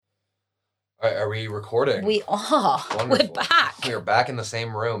Are we recording? We are. Wonderful. We're back. We are back in the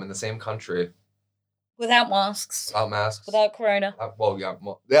same room, in the same country. Without masks. Without masks. Without Corona.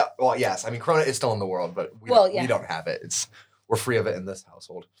 Yes. I mean, Corona is still in the world, but we don't have it. We're free of it in this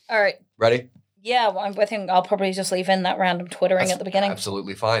household. All right. Ready? Yeah, well, I think I'll probably just leave in that random twittering at the beginning.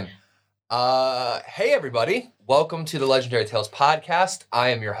 Absolutely fine. Hey, everybody. Welcome to the Legendary Tales podcast. I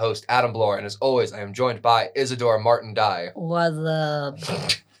am your host, Adam Bloor, and as always, I am joined by Isadora Martin Dye. What's up?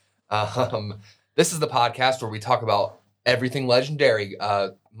 This is the podcast where we talk about everything legendary,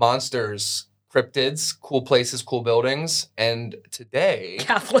 monsters, cryptids, cool places, cool buildings, and today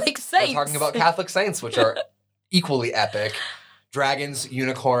Catholic saints. We're talking about Catholic saints, which are equally epic. Dragons,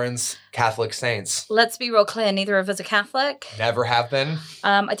 unicorns, Catholic saints. Let's be real clear, neither of us are Catholic. Never have been.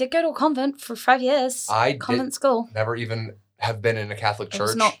 I did go to a convent for 5 years. Convent school. Never even have been in a Catholic church. I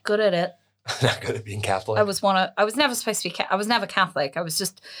was not good at it. Not good at being Catholic. I was never supposed to be. I was never Catholic. I was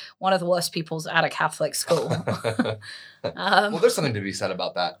just one of the worst peoples at a Catholic school. Well, there's something to be said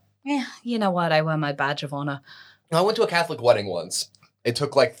about that. Yeah, you know what? I wear my badge of honor. I went to a Catholic wedding once. It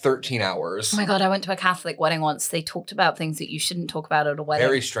took like 13 hours. Oh my God, I went to a Catholic wedding once. They talked about things that you shouldn't talk about at a wedding.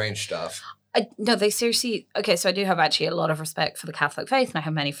 Very strange stuff. No, they seriously... Okay, so I do have actually a lot of respect for the Catholic faith, and I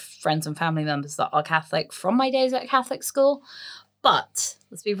have many friends and family members that are Catholic from my days at Catholic school. But,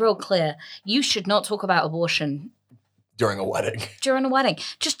 let's be real clear, you should not talk about abortion during a wedding. During a wedding.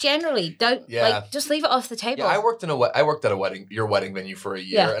 Just generally, don't, just leave it off the table. Yeah, I worked at your wedding venue for a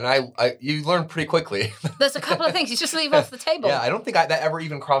year, and you learn pretty quickly. There's a couple of things you just leave off the table. Yeah, I don't think that ever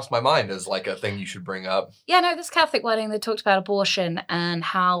even crossed my mind as like a thing you should bring up. Yeah, no, this Catholic wedding, they talked about abortion and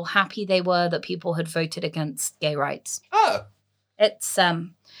how happy they were that people had voted against gay rights. Oh. It's,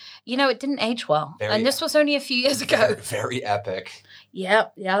 it didn't age well. And this was only a few years ago. Very epic. Yeah.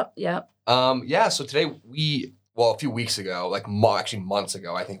 So today a few weeks ago, actually months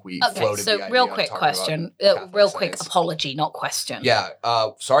ago, I think we floated the idea. So real quick question, quick apology, not question. Yeah,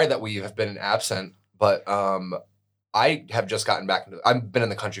 sorry that we have been absent, but I have just gotten back I've been in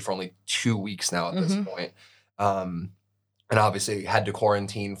the country for only 2 weeks now at this point. And obviously had to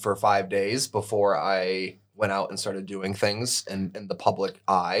quarantine for 5 days before I went out and started doing things in the public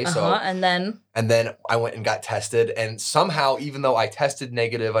eye. And then I went and got tested, and somehow, even though I tested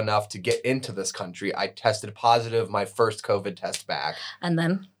negative enough to get into this country, I tested positive my first COVID test back. And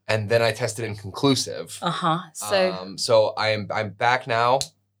then I tested inconclusive. So I'm back now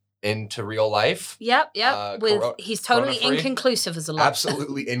into real life. Yep. He's totally inconclusive as a life.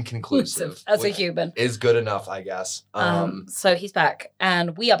 Absolutely inconclusive. As a human. Is good enough, I guess. So he's back,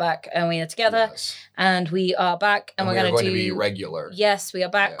 and we are back, and we are together, and we are back, and we're going to be regular. Yes, we are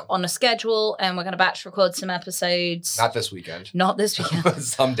back on a schedule, and we're going to batch record some episodes. Not this weekend.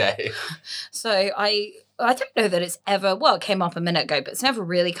 Someday. So I don't know that it's ever, it came up a minute ago, but it's never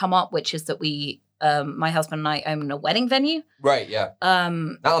really come up, which is that we... my husband and I own a wedding venue. Right, yeah.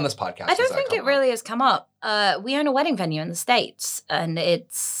 Not on this podcast. I don't think it really has come up. We own a wedding venue in the States, and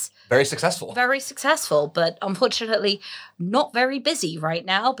it's... Very successful. Very successful, but unfortunately not very busy right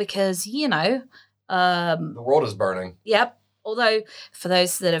now because, the world is burning. Yep. Although, for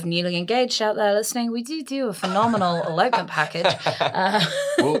those that have newly engaged out there listening, we do a phenomenal elopement package.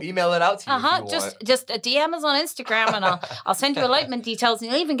 We'll email it out to you if you want. Just DM us on Instagram, and I'll send you elopement details,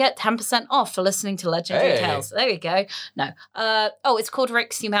 and you'll even get 10% off for listening to Legendary Tales. There you go. No. It's called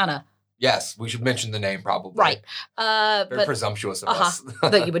Rick's Humana. Yes, we should mention the name probably. Right. Very presumptuous of us.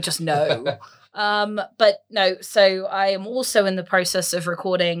 That you would just know. But no, so I am also in the process of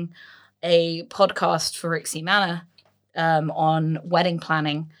recording a podcast for Rick's Humana. On wedding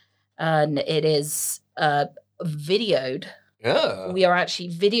planning, and it is videoed. Yeah. We are actually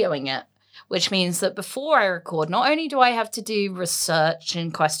videoing it, which means that before I record, not only do I have to do research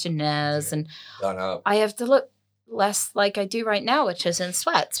and questionnaires, and I have to look less like I do right now, which is in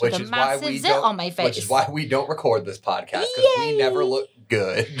sweats with a massive zit on my face. Which is why we don't record this podcast, because we never look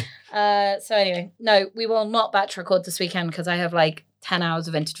good. So anyway, no, we will not batch record this weekend because I have 10 hours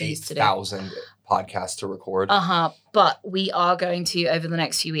of interviews to do. 8,000 podcasts to record. But we are going to, over the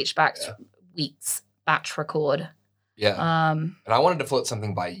next few weeks, batch record. Yeah. And I wanted to float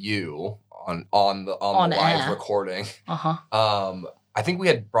something by you on the live recording. I think we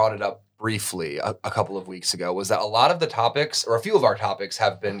had brought it up briefly a couple of weeks ago, was that a lot of the topics, or a few of our topics,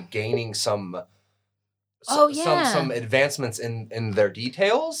 have been gaining some advancements in their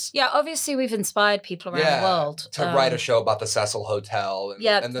details. Yeah, obviously we've inspired people around the world to write a show about the Cecil Hotel.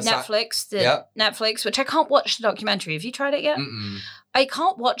 And Netflix, which I can't watch the documentary. Have you tried it yet? Mm-mm. I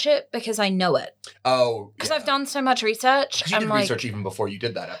can't watch it because I know it. Oh, because I've done so much research. You did research even before you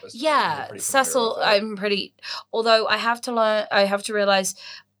did that episode. Yeah, Cecil. Although I have to realize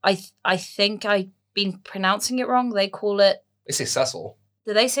I think I've been pronouncing it wrong. They call it. They say Cecil.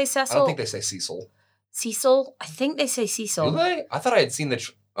 Do they say Cecil? I don't think they say Cecil. Cecil? I think they say Cecil. Do they? I thought I had seen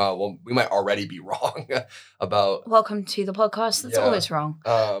the. Well, we might already be wrong about. Welcome to the podcast. That's always wrong.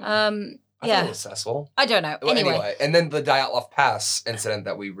 I thought it was Cecil. I don't know. Well, anyway, and then the Dyatlov Pass incident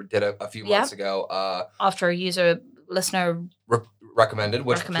that we did a few months ago. After a listener recommended,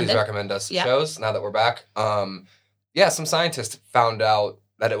 please recommend us shows now that we're back. Some scientists found out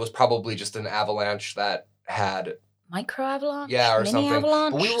that it was probably just an avalanche that had micro avalanche, or mini something.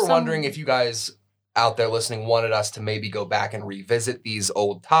 avalanche. But we were wondering if you guys out there listening wanted us to maybe go back and revisit these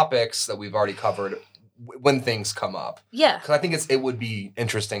old topics that we've already covered when things come up. Yeah, because I think it would be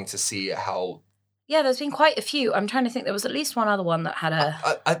interesting to see how. Yeah, there's been quite a few. I'm trying to think. There was at least one other one that had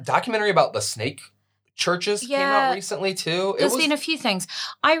a documentary about the snake churches came out recently too. There's been a few things.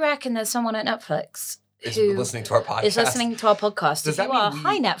 I reckon there's someone at Netflix who listening to our podcast. Is listening to our podcast. Does that mean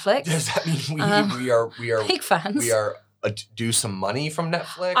hi Netflix? Does that mean we are big fans? We are due some money from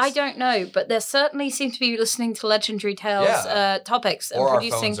Netflix? I don't know, but there certainly seem to be listening to Legendary Tales topics. And or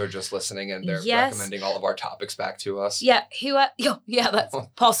producing... our phones are just listening and they're recommending all of our topics back to us. Yeah, that's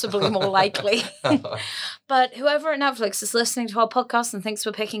possibly more likely. But whoever at Netflix is listening to our podcast and thinks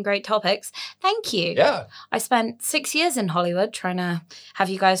we're picking great topics, thank you. Yeah. I spent 6 years in Hollywood trying to have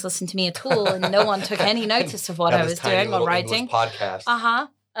you guys listen to me at all, and no one took any notice of what I was doing or writing. Podcast.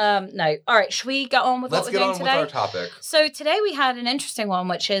 No. All right. Should we get on with what we're doing today? Let's get on with our topic. So today we had an interesting one,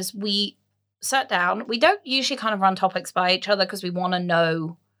 which is we sat down. We don't usually kind of run topics by each other because we want to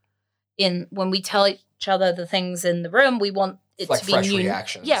know when we tell each other the things in the room, we want it to be fresh new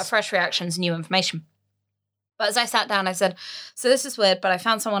reactions. Yeah, fresh reactions, new information. But as I sat down, I said, so this is weird, but I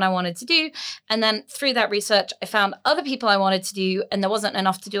found someone I wanted to do. And then through that research, I found other people I wanted to do, and there wasn't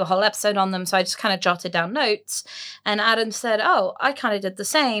enough to do a whole episode on them. So I just kind of jotted down notes. And Adam said, oh, I kind of did the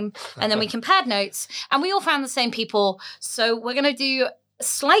same. And then we compared notes, and we all found the same people. So we're going to do a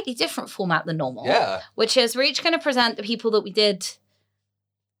slightly different format than normal. Yeah. Which is we're each going to present the people that we did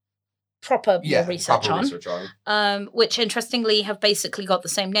proper research on, which interestingly have basically got the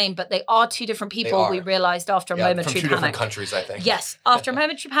same name, but they are two different people. We realized after a momentary from two panic. Different countries, I think. Yes, after a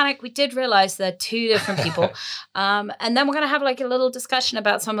momentary panic, we did realize they're two different people. And then we're going to have like a little discussion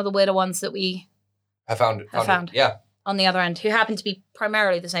about some of the weirder ones that we have found. Yeah. On the other end, who happen to be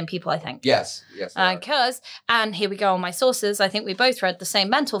primarily the same people, I think. Yes. Because, and here we go on my sources, I think we both read the same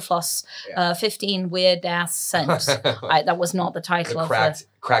Mental Floss, 15 weird-ass saints. That was not the title of the...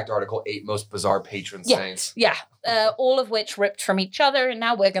 Cracked article, 8 most bizarre patron saints. Yeah, all of which ripped from each other, and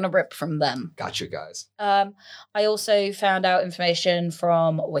now we're going to rip from them. Gotcha, guys. I also found out information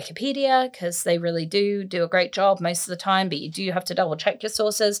from Wikipedia, because they really do a great job most of the time, but you do have to double-check your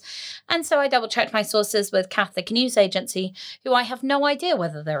sources. And so I double-checked my sources with Catholic News Agency, who I have no idea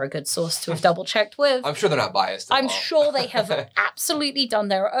whether they're a good source to have double-checked with. I'm sure they're not biased at all. I'm sure they have absolutely done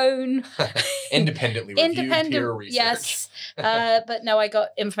their own... Independently reviewed peer research. Yes. But no, I got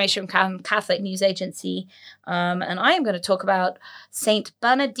information from Catholic News Agency, and I am going to talk about Saint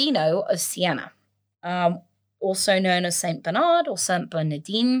Bernardino of Siena, also known as Saint Bernard or Saint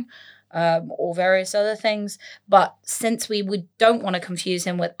Bernardine, or various other things. But since we don't want to confuse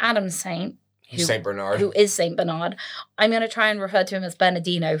him with Adam Saint, Saint Bernard, who is Saint Bernard, I'm going to try and refer to him as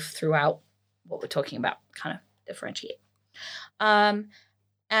Bernardino throughout what we're talking about, kind of differentiate.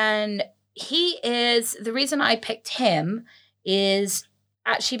 And he is, the reason I picked him is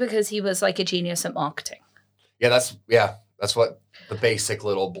actually because he was like a genius at marketing. Yeah, that's what the basic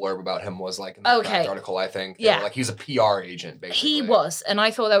little blurb about him was like in the article, I think. Like he's a PR agent, basically. He was, and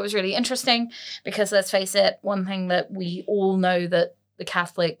I thought that was really interesting because let's face it, one thing that we all know that the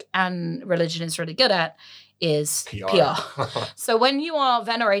Catholic and religion is really good at is PR. So when you are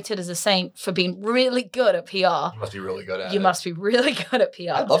venerated as a saint for being really good at PR, you must be really good at it. You must be really good at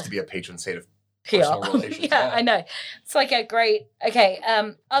PR. I'd love to be a patron saint of personal relations. Yeah, I know. It's like a great... Okay,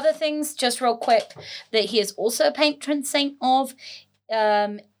 other things, just real quick, that he is also a patron saint of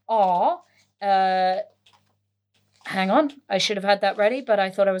are... hang on, I should have had that ready, but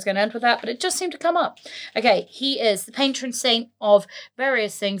I thought I was going to end with that, but it just seemed to come up. Okay, he is the patron saint of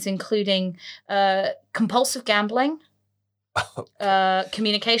various things, including compulsive gambling,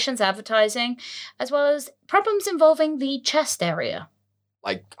 communications, advertising, as well as problems involving the chest area.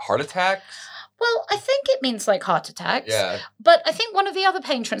 Like heart attacks? Well, I think it means like heart attacks. Yeah. But I think one of the other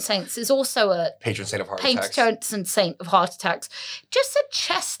patron saints is also a... patron saint of heart attacks. Patron saint of heart attacks. Just a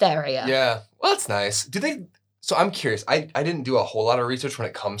chest area. Yeah. Well, that's nice. Do they... So I'm curious. I didn't do a whole lot of research when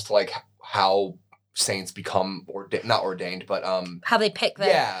it comes to like how saints become not ordained, but how they pick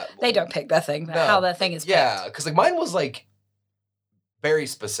their they don't pick their thing, but how their thing is picked. Yeah, because like mine was like very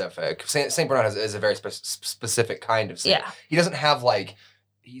specific. Saint Bernard is a very specific kind of saint. Yeah. He doesn't have like,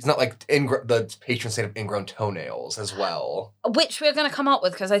 he's not like the patron saint of ingrown toenails as well. Which we're going to come up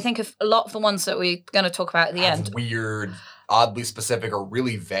with, because I think if a lot of the ones that we're going to talk about at the end. Weird, oddly specific, or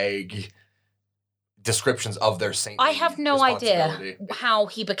really vague descriptions of their saint. I have no idea how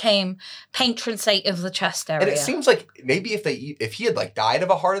he became patron saint of the chest area. And it seems like maybe if he had like died of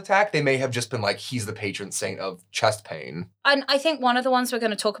a heart attack, they may have just been like, he's the patron saint of chest pain. And I think one of the ones we're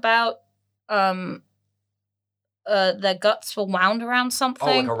going to talk about, their guts were wound around something.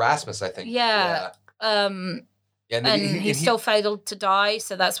 Oh, like Erasmus, I think. Yeah. And he still failed to die,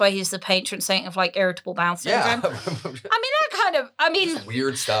 so that's why he's the patron saint of like irritable bowel syndrome. Yeah.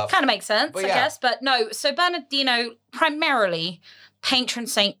 Weird stuff. Kind of makes sense, I guess. But no, so Bernardino, primarily patron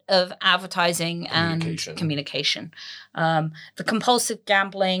saint of advertising and communication. The compulsive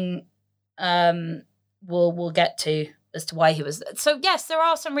gambling, we'll get to as to why he was. So yes, there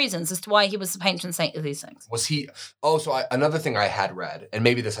are some reasons as to why he was the patron saint of these things. Was he? Oh, so another thing I had read, and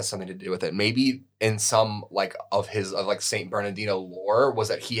maybe this has something to do with it. Maybe in some of Saint Bernardino lore was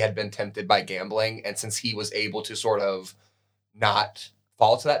that he had been tempted by gambling, and since he was able to sort of not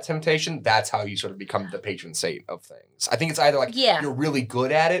fall to that temptation, that's how you sort of become the patron saint of things. I think it's either like you're really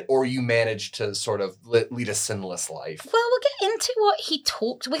good at it, or you manage to sort of lead a sinless life. Well, we'll get into what he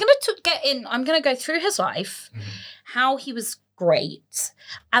talked. We're going to get in. I'm going to go through his life, how he was great,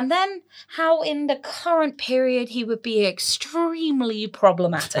 and then how in the current period he would be extremely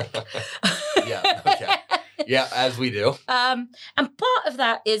problematic. Yeah. Okay. Yeah, as we do. And part of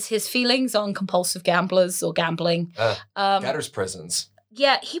that is his feelings on compulsive gamblers or gambling. Debtors' prisons.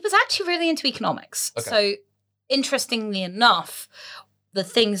 Yeah, he was actually really into economics. Okay. So, interestingly enough, the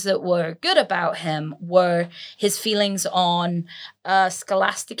things that were good about him were his feelings on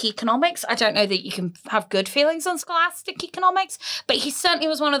scholastic economics. I don't know that you can have good feelings on scholastic economics, but he certainly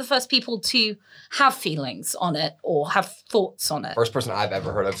was one of the first people to have feelings on it or have thoughts on it. First person I've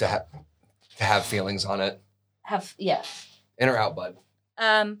ever heard of to have feelings on it. In or out, bud?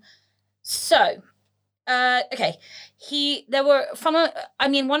 Okay.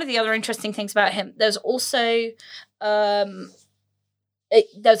 One of the other interesting things about him, there's also a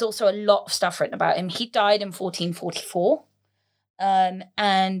lot of stuff written about him. He died in 1444.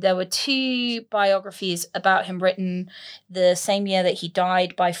 And there were 2 biographies about him written the same year that he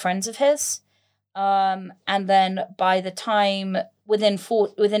died by friends of his. And then by the time, within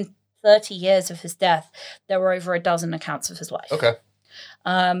 30 years of his death, there were over a dozen accounts of his life. Okay.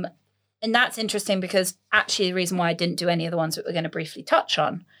 And that's interesting because actually the reason why I didn't do any of the ones that we're going to briefly touch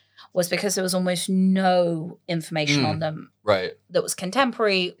on was because there was almost no information on them that was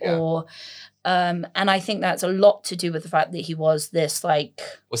contemporary or and I think that's a lot to do with the fact that he was this like...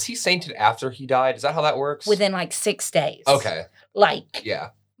 Was he sainted after he died? Is that how that works? Within like 6 days. Okay.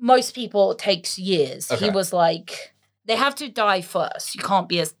 Most people it takes years. Okay. He was like, they have to die first. You can't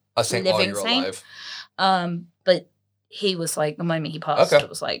be a saint living while you're saint. Alive. But he was like, the moment he passed, it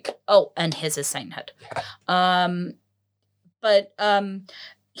was like, oh, and here's his sainthood.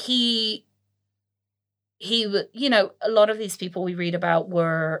 He, a lot of these people we read about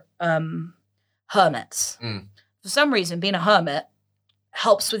were hermits. For some reason, being a hermit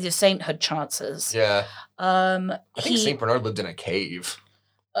helps with your sainthood chances. Yeah. I think Saint Bernard lived in a cave.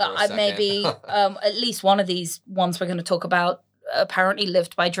 Maybe at least one of these ones we're going to talk about apparently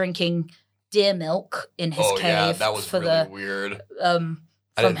lived by drinking deer milk in his cave. Yeah, that was really weird.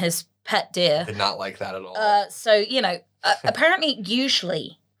 From his pet deer. Did not like that at all. Apparently,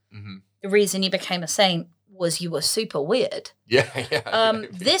 usually, the reason you became a saint was you were super weird. Yeah.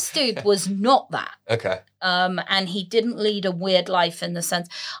 This dude was not that. Okay. And he didn't lead a weird life in the sense.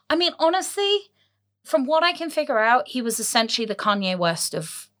 I mean, honestly, from what I can figure out, he was essentially the Kanye West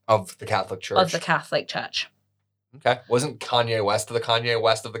of the Catholic Church. Okay. Wasn't Kanye West the Kanye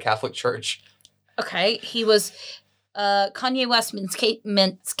West of the Catholic Church? Okay. He was... Kanye West means Kim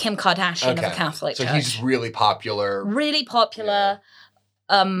Kardashian of the Catholic Church. So he's really popular.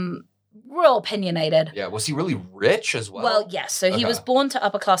 Real opinionated. Yeah. Was he really rich as well? Well, yes. So he was born to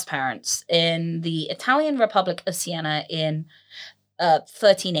upper-class parents in the Italian Republic of Siena in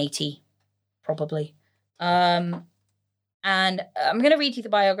 1380, probably. And I'm going to read you the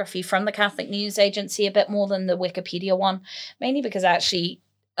biography from the Catholic News Agency a bit more than the Wikipedia one, mainly because actually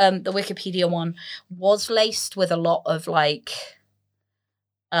the Wikipedia one was laced with a lot of like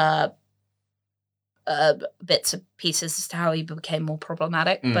bits and pieces as to how he became more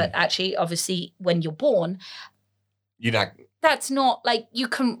problematic. But actually, obviously, when you're born, that's not like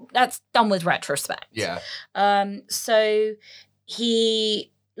that's done with retrospect. Yeah. So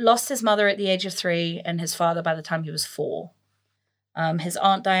he lost his mother at the age of 3 and his father by the time he was 4. His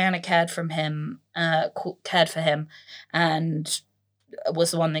aunt Diana cared for him, and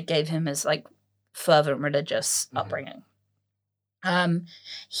was the one that gave him his like fervent religious upbringing.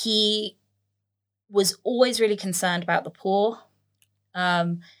 He was always really concerned about the poor,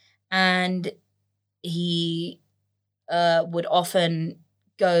 and he would often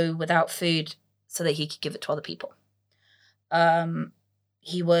go without food so that he could give it to other people.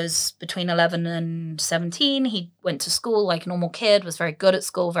 He was between 11 and 17. He went to school like a normal kid, was very good at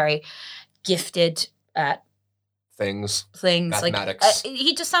school, very gifted at things. Like, Mathematics.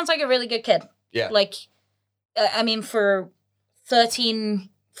 he just sounds like a really good kid. Yeah. Like, I mean, for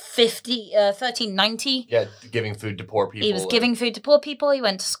 1390. Yeah, giving food to poor people. He was giving food to poor people. He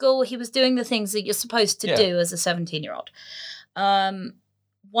went to school. He was doing the things that you're supposed to do as a 17-year-old.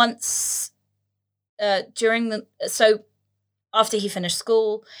 After he finished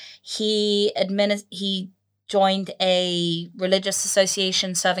school, he joined a religious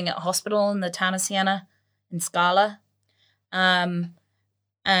association serving at a hospital in the town of Siena in Scala, and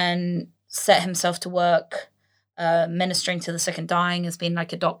set himself to work ministering to the sick and dying as being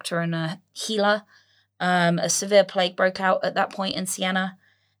like a doctor and a healer. A severe plague broke out at that point in Siena,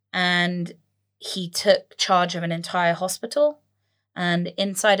 and he took charge of an entire hospital, and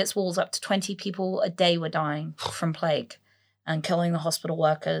inside its walls up to 20 people a day were dying from plague and killing the hospital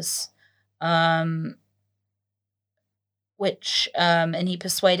workers, and he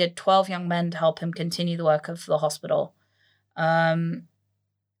persuaded 12 young men to help him continue the work of the hospital. And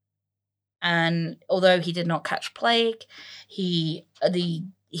although he did not catch plague, he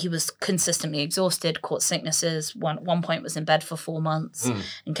was consistently exhausted, caught sicknesses. One point was in bed for 4 months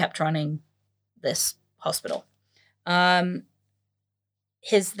and kept running this hospital.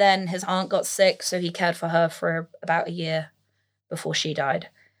 His aunt got sick, so he cared for her for about a year before she died.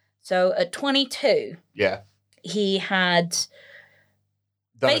 So at 22, he had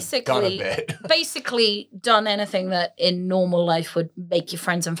basically done anything that in normal life would make your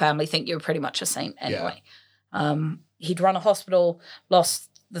friends and family think you were pretty much a saint anyway. He'd run a hospital, lost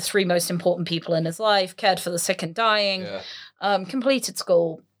the 3 most important people in his life, cared for the sick and dying, completed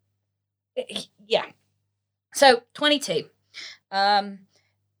school. So 22.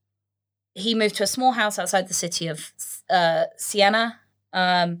 He moved to a small house outside the city of Siena,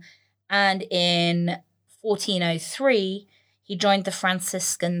 and in 1403, he joined the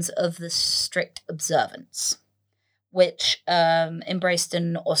Franciscans of the Strict Observance, which embraced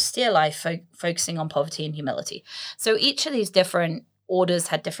an austere life focusing on poverty and humility. So each of these different orders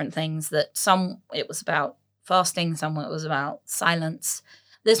had different things that some it was about fasting, some it was about silence.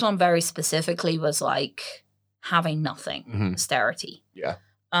 This one very specifically was like having nothing, austerity. Yeah.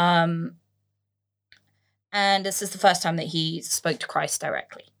 And this is the first time that he spoke to Christ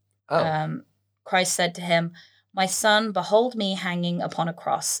directly. Christ said to him, "My son, behold me hanging upon a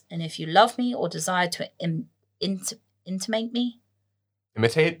cross, and if you love me or desire to intimate me."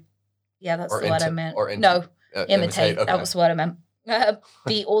 Imitate? Yeah, that's the word I meant. Imitate. Okay. That was the word I meant.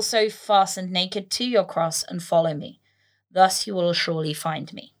 Be also fastened naked to your cross and follow me. Thus you will surely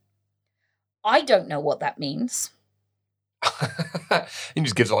find me. I don't know what that means. You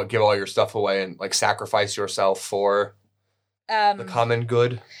just give all your stuff away and like sacrifice yourself for the common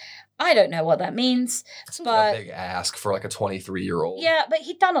good. I don't know what that means. That's a big ask for like a 23-year-old. Yeah, but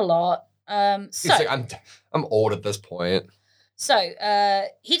he'd done a lot. He's like, I'm old at this point. So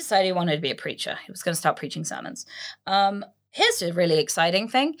he decided he wanted to be a preacher. He was going to start preaching sermons. Here's a really exciting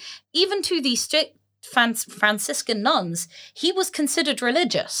thing. Even to the strict Franciscan nuns, he was considered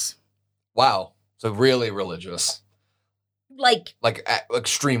religious. Wow. So really religious. Like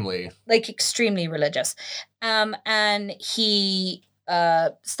extremely. Like extremely religious. And he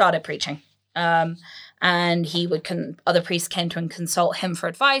started preaching. And he would other priests came to him and consult him for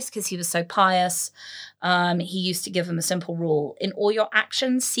advice because he was so pious. He used to give them a simple rule. In all your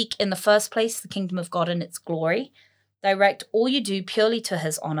actions, seek in the first place the kingdom of God and its glory. Direct all you do purely to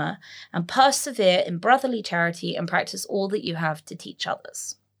his honor, and persevere in brotherly charity and practice all that you have to teach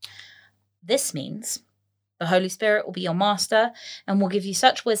others. This means the Holy Spirit will be your master and will give you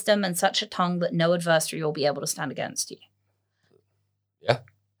such wisdom and such a tongue that no adversary will be able to stand against you. Yeah.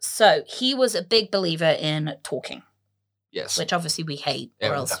 So he was a big believer in talking. Yes. Which obviously we hate.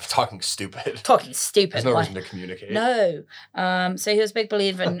 Yeah, or else talking stupid. Talking stupid. There's no reason to communicate. No. So he was a big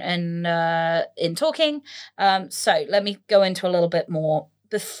believer in talking. So let me go into a little bit more.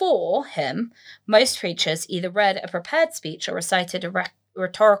 Before him, most preachers either read a prepared speech or recited a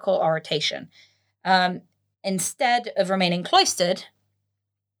rhetorical oration. Instead of remaining cloistered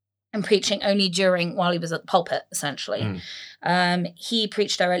and preaching only while he was at the pulpit, essentially. He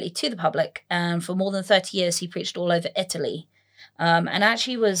preached directly to the public, and for more than 30 years, he preached all over Italy. and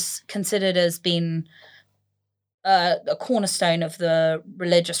actually was considered as being a cornerstone of the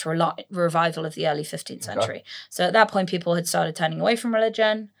religious revival of the early 15th century. So at that point, people had started turning away from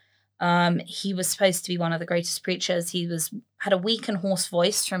religion. He was supposed to be one of the greatest preachers. He had a weak and hoarse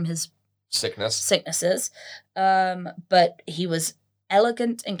voice from his sicknesses, but he was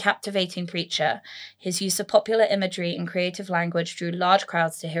elegant and captivating preacher. His use of popular imagery and creative language drew large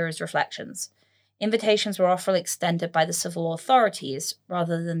crowds to hear his reflections. Invitations were often extended by the civil authorities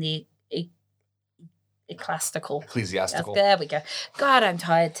rather than the ecclesiastical. There we go. God, I'm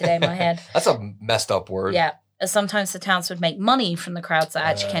tired today in my head. That's a messed up word. Yeah. Sometimes the towns would make money from the crowds that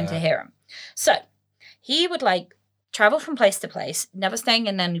actually came to hear him. So he would travel from place to place, never staying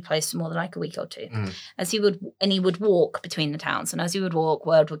in any place for more than a week or two. He would walk between the towns. And as he would walk,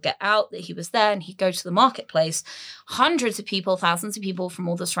 word would get out that he was there, and he'd go to the marketplace. Hundreds of people, thousands of people from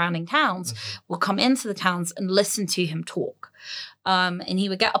all the surrounding towns would come into the towns and listen to him talk. And he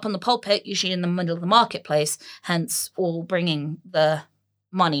would get up on the pulpit, usually in the middle of the marketplace, hence all bringing the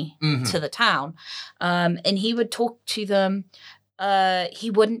money to the town. And he would talk to them.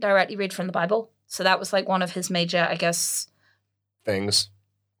 He wouldn't directly read from the Bible. So that was one of his major, I guess, things.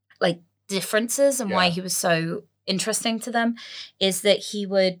 Differences and why he was so interesting to them is that he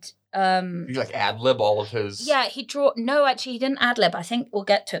would... Did he ad-lib all of his... Yeah, No, actually, he didn't ad-lib. I think we'll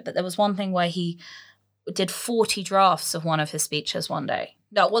get to it. But there was one thing where he did 40 drafts of one of his speeches one day.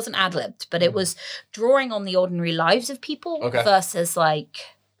 No, it wasn't ad-libbed, but it was drawing on the ordinary lives of people versus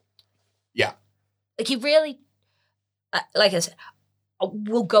Yeah. He really... like I said...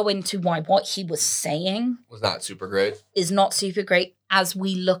 We'll go into why what he was saying was not super great. Is not super great as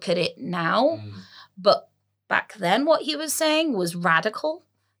we look at it now. But back then, what he was saying was radical.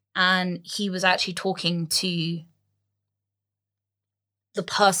 And he was actually talking to the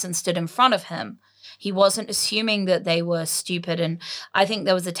person stood in front of him. He wasn't assuming that they were stupid. And I think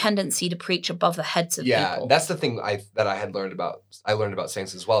there was a tendency to preach above the heads of people. Yeah, that's the thing that I had learned about. I learned about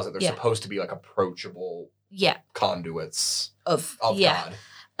saints as well, is that they're supposed to be approachable conduits of God.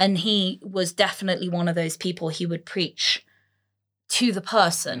 And he was definitely one of those people. He would preach to the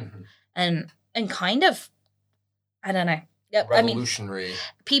person and kind of, I don't know. Revolutionary.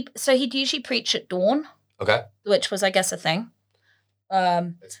 So he'd usually preach at dawn. Okay. Which was, I guess, a thing.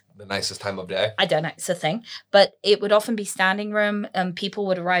 It's the nicest time of day. I don't know. It's a thing. But it would often be standing room, and people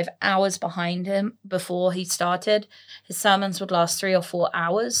would arrive hours behind him before he started. His sermons would last 3 or 4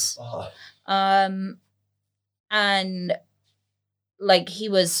 hours. And he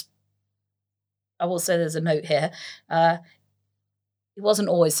was, I will say there's a note here. He wasn't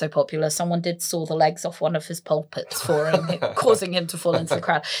always so popular. Someone did saw the legs off one of his pulpits for him, causing him to fall into the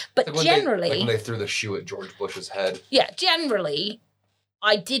crowd. But generally... when they threw the shoe at George Bush's head. Yeah, generally,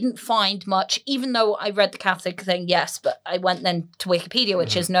 I didn't find much, even though I read the Catholic thing, yes, but I went then to Wikipedia,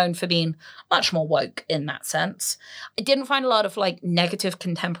 which is known for being much more woke in that sense. I didn't find a lot of negative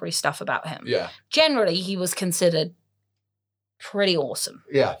contemporary stuff about him. Yeah. Generally, he was considered pretty awesome.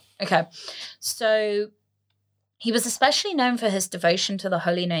 Yeah. Okay. So he was especially known for his devotion to the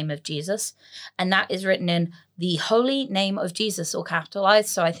holy name of Jesus, and that is written in the holy name of Jesus, all capitalized.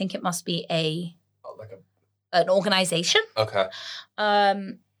 So I think it must be an organization. Okay.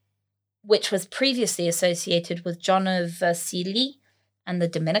 Which was previously associated with John of Sicily and the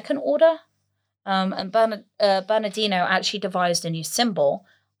Dominican order. And Bernardino actually devised a new symbol,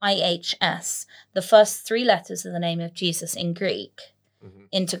 IHS, the first 3 letters of the name of Jesus in Greek,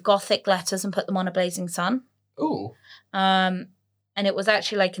 into Gothic letters and put them on a blazing sun. Ooh. And it was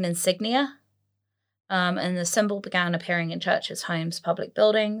actually an insignia. And the symbol began appearing in churches, homes, public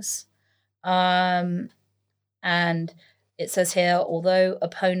buildings. And it says here, although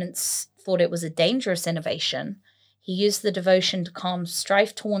opponents thought it was a dangerous innovation, he used the devotion to calm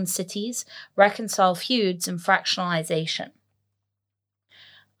strife-torn cities, reconcile feuds, and fractionalization.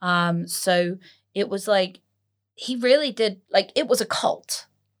 So it was he really did, it was a cult.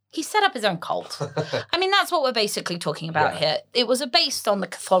 He set up his own cult. I mean, that's what we're basically talking about here. It was based on the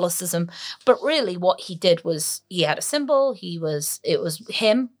Catholicism, but really what he did was he had a symbol. It was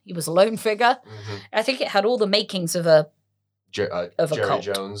him. He was a lone figure. I think it had all the makings of a Jerry cult.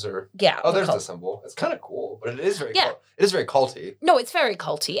 Jones or there's the symbol. It's kind of cool, but it is very it is very culty. No, it's very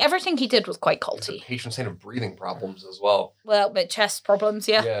culty. Everything he did was quite culty. He's a patron saint of breathing problems as well. Well, but chest problems,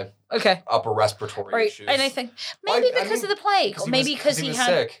 yeah. Okay. Upper respiratory issues. And I think maybe because of the plague, or maybe because he had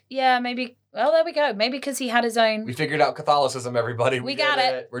sick. Yeah, maybe. Well, there we go. Maybe because he had his own. We figured out Catholicism, everybody. We got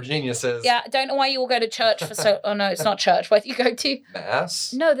it. We're geniuses. Yeah, I don't know why you all go to church for so. Oh no, it's not church. Where do you go to?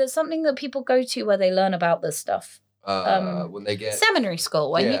 Mass. No, there's something that people go to where they learn about this stuff. When they get seminary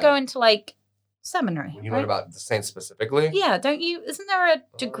school, when you go into seminary. When you learn about the saints specifically? Yeah, don't you? Isn't there a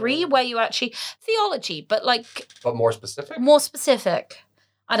degree where you actually theology, but like more specific? More specific.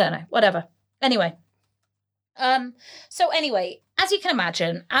 I don't know. Whatever. Anyway. So anyway, as you can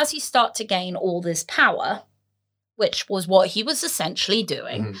imagine, as you start to gain all this power, which was what he was essentially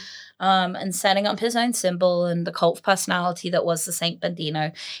doing, and setting up his own symbol and the cult of personality that was the Saint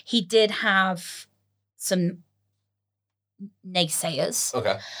Bendino, he did have some naysayers.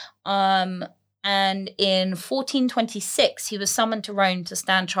 Okay. And in 1426, he was summoned to Rome to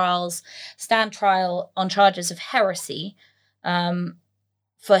stand trial on charges of heresy,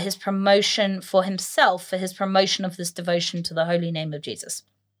 for his promotion of this devotion to the holy name of Jesus.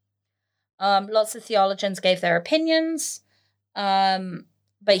 Lots of theologians gave their opinions,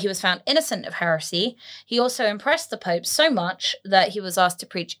 but he was found innocent of heresy. He also impressed the Pope so much that he was asked to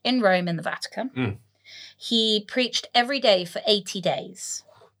preach in Rome in the Vatican. He preached every day for 80 days.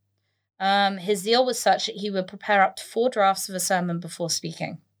 His zeal was such that he would prepare up to 4 drafts of a sermon before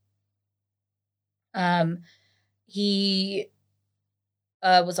speaking. He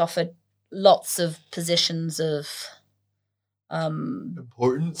was offered lots of positions of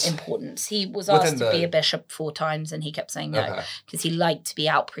importance. He was asked to be a bishop 4 times, and he kept saying no because he liked to be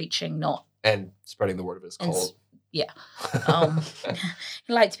out preaching, and spreading the word of his cult. Yeah.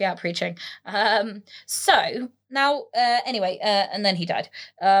 He liked to be out preaching. So now, anyway, and then he died.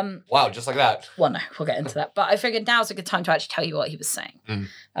 Wow, just like that. Well, no, we'll get into that. But I figured now's a good time to actually tell you what he was saying.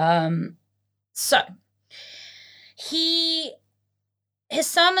 So his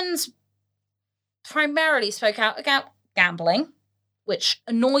sermons primarily spoke out about gambling, which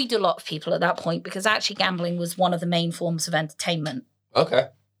annoyed a lot of people at that point because actually gambling was one of the main forms of entertainment. Okay.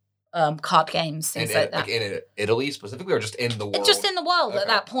 Card games, things like that. Like in Italy specifically, or just in the world? Just in the world at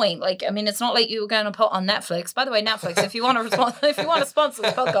that point. Like, I mean, it's not like you were going to put on Netflix. By the way, Netflix, if you want to sponsor the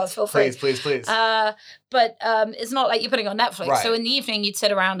podcast, feel free. Please. But it's not like you're putting on Netflix. Right. So in the evening, you'd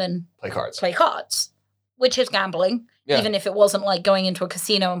sit around and play cards, which is gambling, even if it wasn't like going into a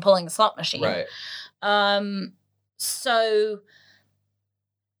casino and pulling a slot machine. Right. So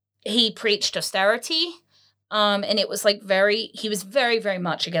he preached austerity. And it was like he was very, very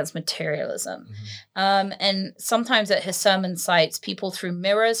much against materialism. And sometimes at his sermon sites, people threw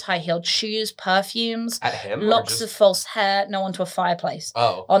mirrors, high-heeled shoes, perfumes, at him, locks of false hair, onto a fireplace.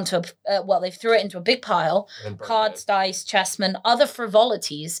 They threw it into a big pile, cards, dice, chessmen, other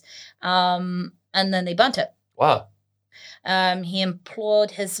frivolities, and then they burnt it. Wow. He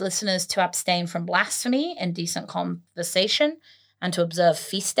implored his listeners to abstain from blasphemy, indecent conversation, and to observe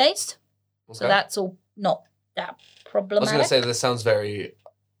feast days. Okay. So that's all not that problematic. I was going to say this sounds very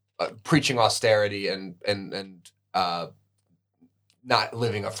preaching austerity and not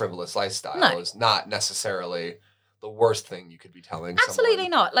living a frivolous lifestyle is not necessarily the worst thing you could be telling Absolutely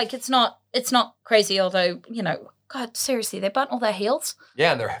not. Like it's not crazy, although, God, seriously, they burnt all their heels.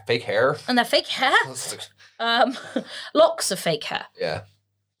 Yeah, and their fake hair. Locks of fake hair. Yeah.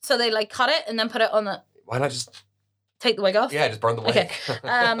 So they cut it and then put it on the... Why not just... Take the wig off? Yeah, just burn the wig.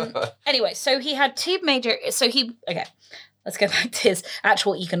 Okay. Anyway, so he had 2 major... let's go back to his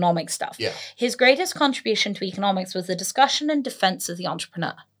actual economic stuff. Yeah. His greatest contribution to economics was the discussion and defense of the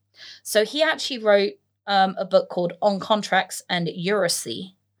entrepreneur. So he actually wrote a book called On Contracts and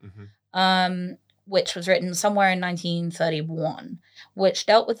Euracy, which was written somewhere in 1931, which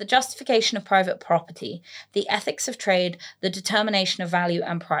dealt with the justification of private property, the ethics of trade, the determination of value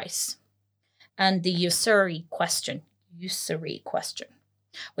and price, and the usury question,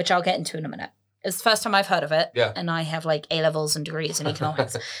 which I'll get into in a minute. It's the first time I've heard of it, and I have A-levels and degrees in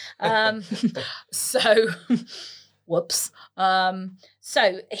economics. Whoops.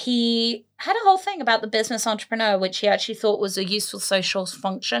 So he had a whole thing about the business entrepreneur, which he actually thought was a useful social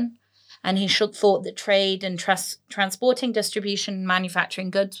function. And he thought that trade and transporting, distribution, manufacturing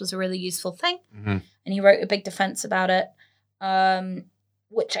goods was a really useful thing. And he wrote a big defense about it,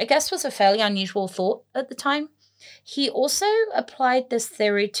 which I guess was a fairly unusual thought at the time. He also applied this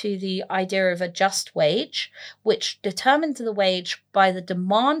theory to the idea of a just wage, which determined the wage by the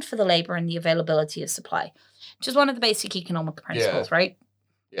demand for the labor and the availability of supply, which is one of the basic economic principles, right?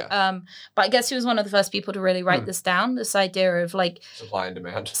 Yeah. But I guess he was one of the first people to really write this down, this idea of supply and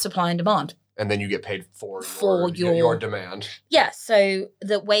demand. And then you get paid for your demand. Yeah. So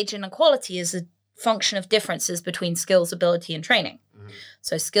the wage inequality is a function of differences between skills, ability, and training.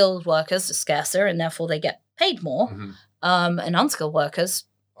 So skilled workers are scarcer and therefore they get paid more. And unskilled workers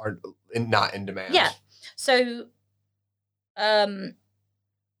are not in demand. Yeah. So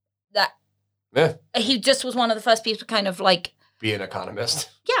he just was one of the first people to kind of be an economist.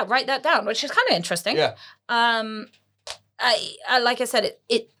 Yeah, write that down, which is kind of interesting. Yeah. I like I said,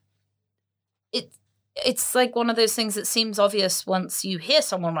 it it's like one of those things that seems obvious once you hear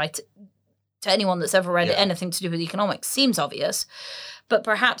someone write it. To anyone that's ever read anything to do with economics, seems obvious. But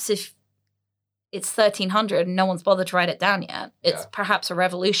perhaps if it's 1300 and no one's bothered to write it down yet, it's perhaps a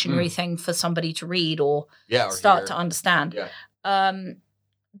revolutionary thing for somebody to read or start to understand.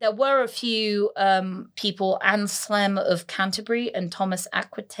 There were a few people, Anselm of Canterbury and Thomas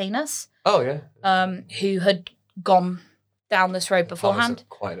Aquinas, who had gone down this road beforehand.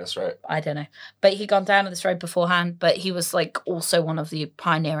 Thomas Aquinas, right? I don't know. But he'd gone down this road beforehand, but he was like also one of the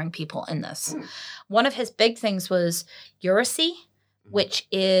pioneering people in this. One of his big things was Euracy, which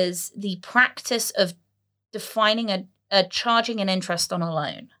is the practice of defining charging an interest on a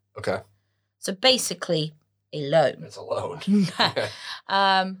loan. Okay. So basically a loan. It's a loan.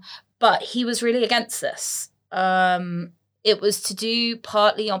 But he was really against this. It was to do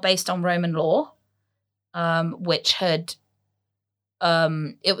partly based on Roman law, which had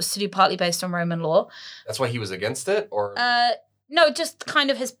it was to do partly based on Roman law. That's why he was against it? Or no, just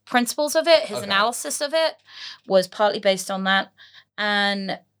kind of his principles of it, his analysis of it was partly based on that.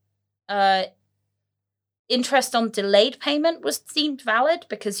 And interest on delayed payment was deemed valid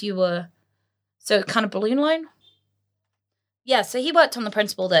because so kind of balloon loan. Yeah, so he worked on the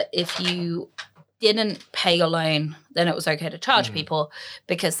principle that if you didn't pay your loan, then it was okay to charge people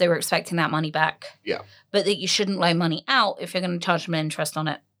because they were expecting that money back. Yeah. But that you shouldn't loan money out if you're going to charge them interest on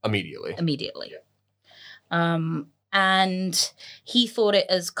it. Immediately. Yeah. And he thought it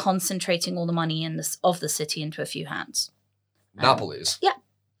as concentrating all the money of the city into a few hands. Monopolies.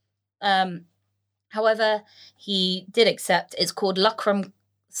 However, he did accept, it's called lucrum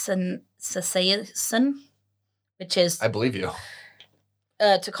cessation, which is... I believe you.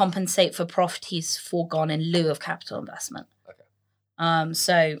 To compensate for properties foregone in lieu of capital investment. Okay.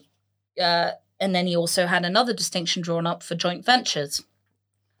 And then he also had another distinction drawn up for joint ventures.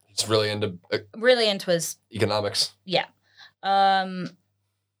 He's really into his economics. Yeah. Anyway,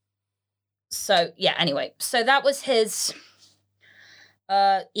 so that was his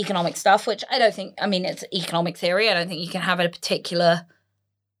economic stuff, which I don't think, it's economic theory. I don't think you can have a particular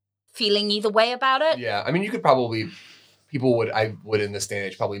feeling either way about it. Yeah. I mean, you could probably... I would in this day and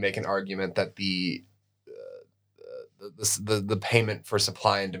age probably make an argument that the payment for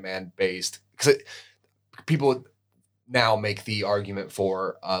supply and demand based, because people now make the argument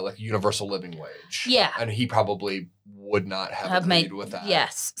for like universal living wage. Yeah. And he probably would not have agreed with that.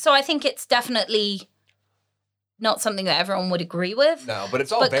 Yes. So I think it's definitely not something that everyone would agree with. No, but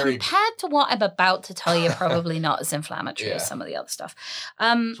it's all very... compared to what I'm about to tell you, probably not as inflammatory as some of the other stuff.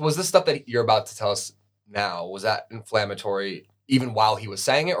 So was this stuff that you're about to tell us now, was that inflammatory even while he was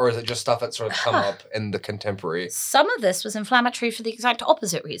saying it, or is it just stuff that sort of come up in the contemporary? Some of this was inflammatory for the exact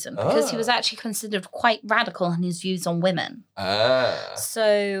opposite reason, because he was actually considered quite radical in his views on women.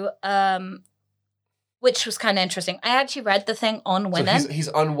 So, which was kind of interesting. I actually read the thing on women. So he's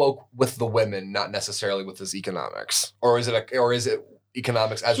unwoke with the women, not necessarily with his economics, or is it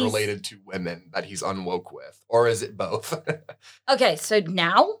economics as related to women that he's unwoke with, or is it both? Okay, so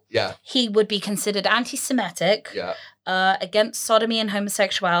now he would be considered anti-Semitic, against sodomy and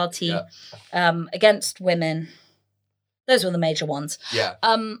homosexuality, against women. Those were the major ones. Yeah.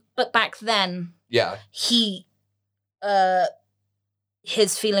 But back then, he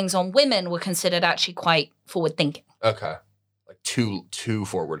his feelings on women were considered actually quite forward-thinking. Okay. Like too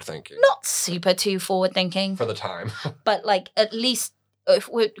forward-thinking. Not super too forward-thinking. For the time. But like at least...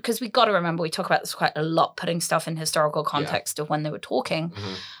 because we got to remember, we talk about this quite a lot, putting stuff in historical context of when they were talking.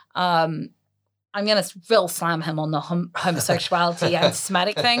 I'm going to real slam him on the homosexuality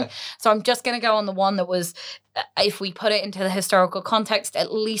anti-Semitic thing. So I'm just going to go on the one that was, if we put it into the historical context,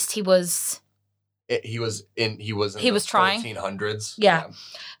 at least he was... He was in trying. 1400s. Yeah.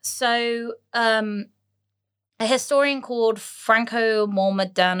 So a historian called Franco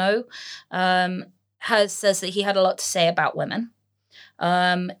Mormadano says that he had a lot to say about women.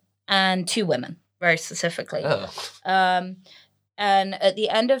 And two women, very specifically. And at the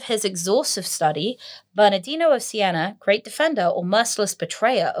end of his exhaustive study, Bernardino of Siena, great defender or merciless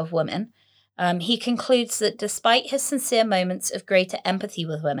betrayer of women, he concludes that despite his sincere moments of greater empathy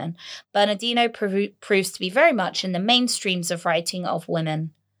with women, Bernardino proves to be very much in the mainstreams of writing of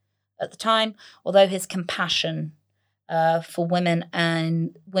women at the time, although his compassion for women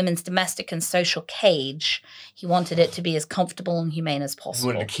and women's domestic and social cage, he wanted it to be as comfortable and humane as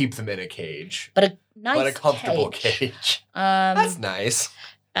possible. He wanted to keep them in a cage. But a comfortable cage. That's nice.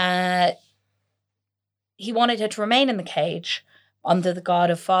 He wanted her to remain in the cage under the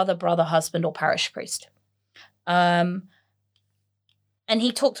guard of father, brother, husband, or parish priest. And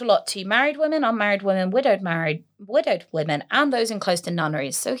he talked a lot to married women, unmarried women, widowed women, and those enclosed in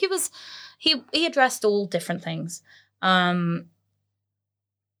nunneries. So he he addressed all different things.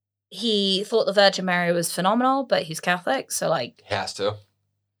 He thought the Virgin Mary was phenomenal, but he's Catholic, so like He has to.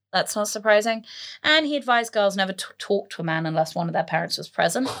 that's not surprising. And he advised girls never to talk to a man unless one of their parents was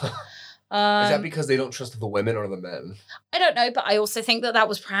present. Is that because they don't trust the women or the men? I don't know, but I also think that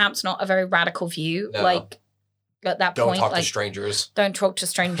was perhaps not a very radical view. No. Like at that Don't point, talk like, to strangers. don't talk to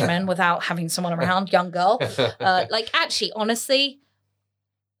strange men without having someone around, young girl. Like actually, honestly,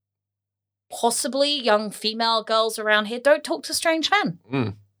 possibly young female girls around here, don't talk to strange men.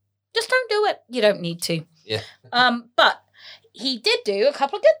 Just don't do it. You don't need to. Yeah. But he did do a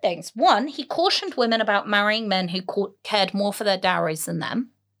couple of good things. One, he cautioned women about marrying men who cared more for their dowries than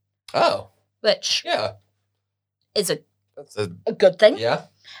them. Oh. Which is That's a good thing. Yeah.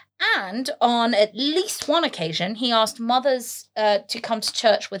 And on at least one occasion, he asked mothers to come to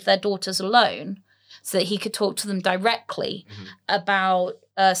church with their daughters alone so that he could talk to them directly about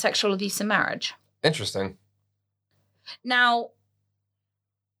sexual abuse in marriage. Interesting. Now,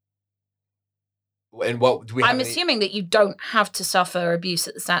 and what do we have? I'm assuming that you don't have to suffer abuse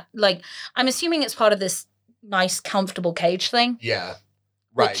at the start. Like, I'm assuming it's part of this nice, comfortable cage thing. Yeah.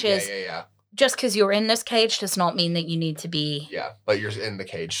 Right. Which is, yeah. Just because you're in this cage does not mean that you need to be. Yeah, but you're in the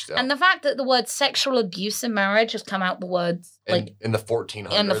cage still. And the fact that the word sexual abuse in marriage has come out the words like in the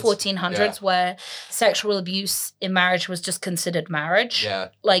 1400s. In the 1400s, where sexual abuse in marriage was just considered marriage. Yeah.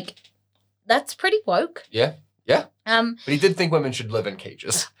 Like, that's pretty woke. Yeah. Yeah. But he did think women should live in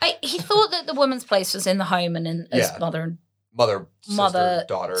cages. He thought that the woman's place was in the home and in as mother,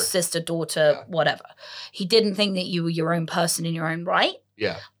 sister, daughter, whatever. He didn't think that you were your own person in your own right.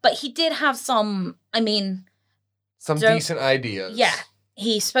 Yeah. But he did have some decent ideas. Yeah.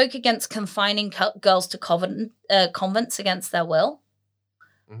 He spoke against confining girls to convents against their will.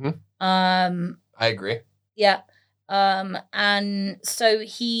 I agree. Yeah. And so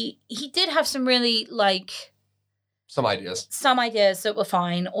he did have some really some ideas that were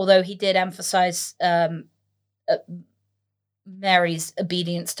fine, although he did emphasize Mary's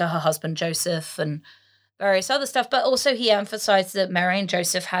obedience to her husband Joseph and various other stuff, but also he emphasized that Mary and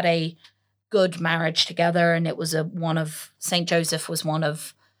Joseph had a good marriage together, and it was Saint Joseph was one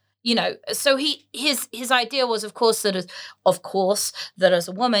of, so his idea was of course that as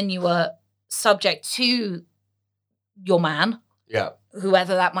a woman you were subject to your man,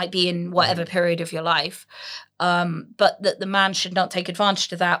 whoever that might be in whatever period of your life, but that the man should not take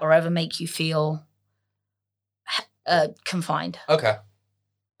advantage of that or ever make you feel confined. Okay.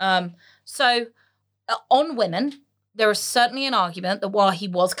 So on women, there is certainly an argument that while he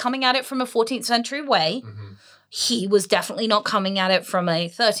was coming at it from a 14th century way, he was definitely not coming at it from a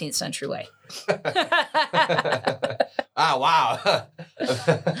 13th century way. Wow.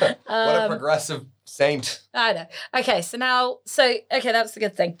 What a progressive saint. I know. Okay, that's the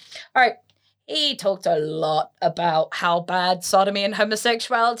good thing. All right. He talked a lot about how bad sodomy and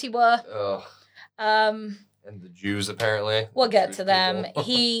homosexuality were. Ugh. And the Jews, apparently. We'll get to them.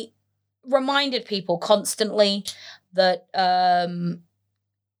 He reminded people constantly that, in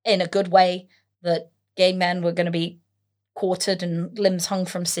a good way, that gay men were going to be quartered and limbs hung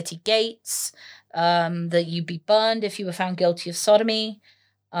from city gates, that you'd be burned if you were found guilty of sodomy,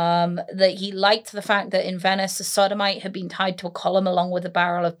 that he liked the fact that in Venice a sodomite had been tied to a column along with a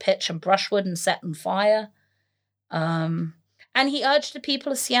barrel of pitch and brushwood and set on fire. And he urged the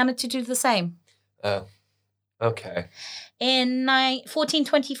people of Siena to do the same. Oh, okay. In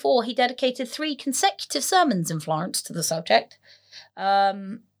 1424, he dedicated 3 consecutive sermons in Florence to the subject.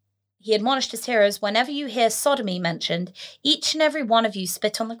 He admonished his hearers, whenever you hear sodomy mentioned, each and every one of you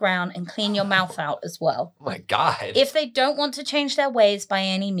spit on the ground and clean your mouth out as well. Oh my God. If they don't want to change their ways by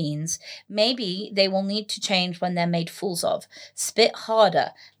any means, maybe they will need to change when they're made fools of. Spit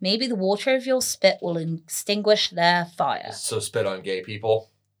harder. Maybe the water of your spit will extinguish their fire. So spit on gay people?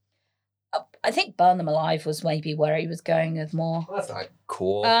 I think burn them alive was maybe where he was going with more. Well, that's not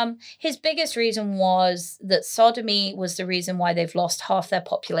cool. His biggest reason was that sodomy was the reason why they've lost half their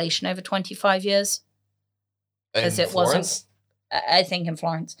population over 25 years. Because it wasn't. I think in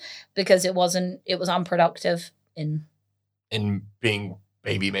Florence, because it was unproductive in being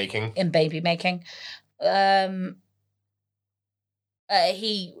baby making.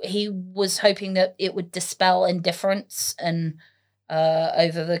 He was hoping that it would dispel indifference and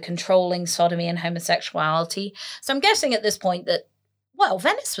over the controlling sodomy and homosexuality. So I'm guessing at this point that,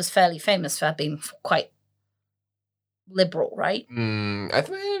 Venice was fairly famous for being quite liberal, right? I don't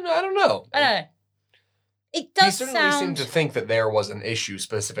know. I don't know. It does He certainly seemed to think that there was an issue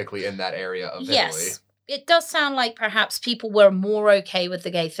specifically in that area of Italy. Yes. It does sound like perhaps people were more okay with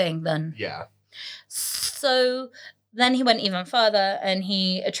the gay thing than... Yeah. So Then he went even further, and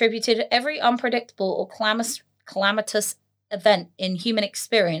he attributed every unpredictable or calamitous event in human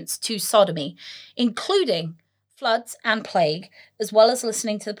experience to sodomy, including floods and plague, as well as to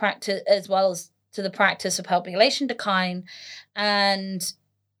the practice of population decline, and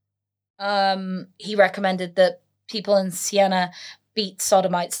he recommended that people in Siena beat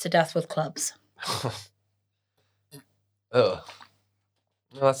sodomites to death with clubs. Ugh.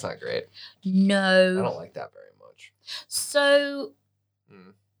 No, that's not great. No. I don't like that very much. So,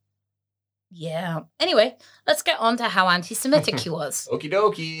 yeah. Anyway, let's get on to how anti-Semitic he was. Okie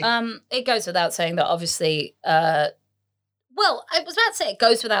dokie. It goes without saying that obviously, well, I was about to say it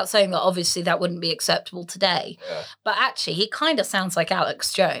goes without saying that obviously that wouldn't be acceptable today. Yeah. But actually, he kind of sounds like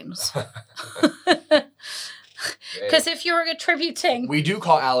Alex Jones. Because if you're attributing... We do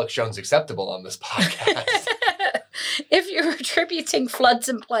call Alex Jones acceptable on this podcast. If you're attributing floods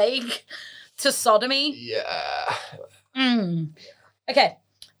and plague to sodomy... Yeah. Okay.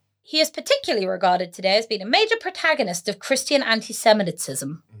 He is particularly regarded today as being a major protagonist of Christian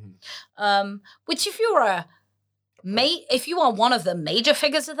anti-Semitism. Which if you are one of the major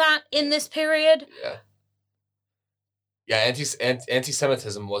figures of that in this period... Yeah,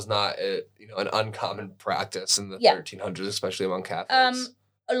 anti-Semitism was not an uncommon practice in the 1300s, especially among Catholics.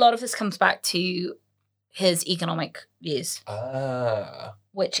 A lot of this comes back to his economic views,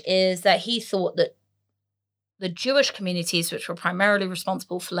 which is that he thought that the Jewish communities, which were primarily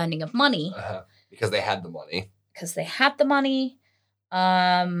responsible for lending of money, because they had the money,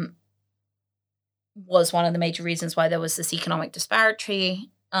 was one of the major reasons why there was this economic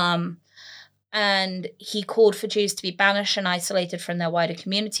disparity. And he called for Jews to be banished and isolated from their wider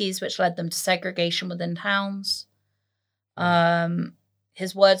communities, which led them to segregation within towns.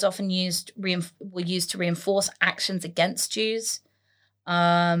 His words often were used to reinforce actions against Jews,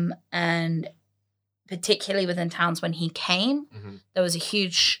 and particularly within towns when he came, there was a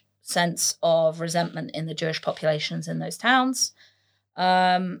huge sense of resentment in the Jewish populations in those towns.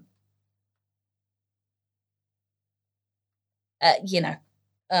 I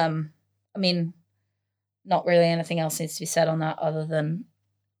mean, not really anything else needs to be said on that other than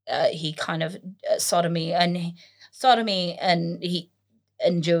he kind of sodomy and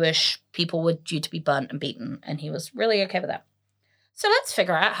Jewish people were due to be burnt and beaten, and he was really okay with that. So let's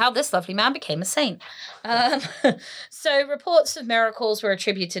figure out how this lovely man became a saint. So reports of miracles were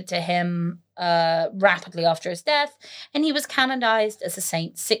attributed to him rapidly after his death, and he was canonized as a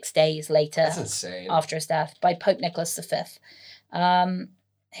saint 6 days later. That's insane. After his death by Pope Nicholas V.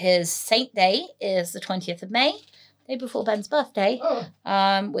 His saint day is the 20th of May, day before Ben's birthday,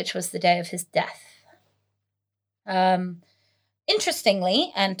 which was the day of his death.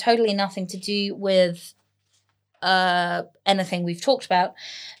 Interestingly, and totally nothing to do with anything we've talked about,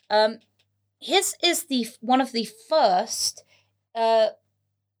 his is one of the first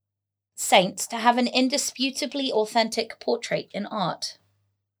saints to have an indisputably authentic portrait in art.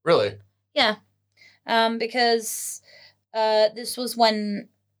 Really? Yeah. Because this was when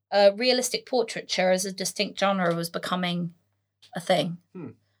realistic portraiture as a distinct genre was becoming a thing.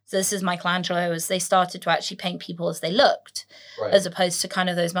 So this is Michelangelo, as they started to actually paint people as they looked, as opposed to kind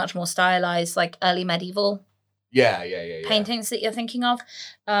of those much more stylized, like early medieval paintings that you're thinking of.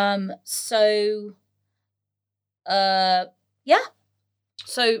 So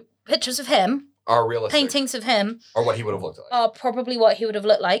pictures of him are realistic. Paintings of him are what he would have looked like. Are probably what he would have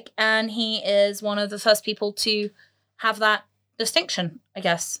looked like, and he is one of the first people to have that distinction, I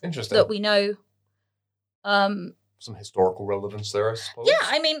guess. Interesting. That we know. Some historical relevance there, I suppose. Yeah,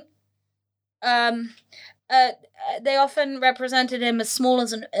 I mean, they often represented him as small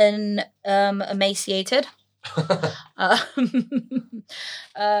and emaciated.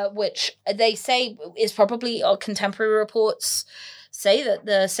 Which they say is probably, or contemporary reports say that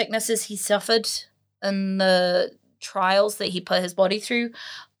the sicknesses he suffered and the trials that he put his body through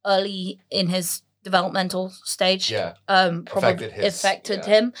early in his developmental stage probably affected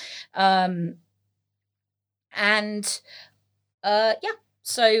him.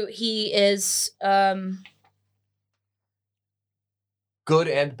 So he is good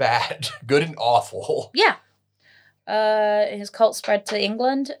and bad, good and awful. Yeah. His cult spread to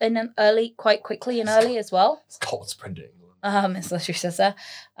England quite quickly and early as well. His cult spread to England. It literally says that.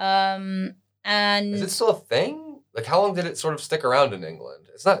 And is it still a thing? Like, how long did it sort of stick around in England?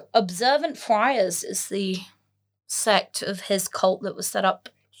 It's not. Observant Friars is the sect of his cult that was set up.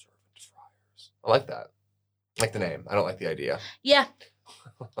 Observant Friars. I like that. I like the name. I don't like the idea. Yeah.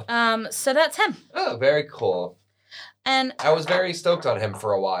 So that's him. Oh, very cool. And I was very stoked on him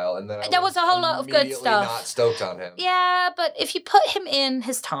for a while, and then there was a whole lot of good stuff. Not stoked on him. Yeah, but if you put him in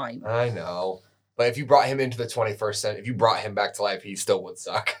his time, I know. But if you brought him into the 21st century, if you brought him back to life, he still would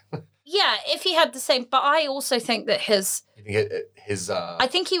suck. Yeah, if he had the same, but I also think that I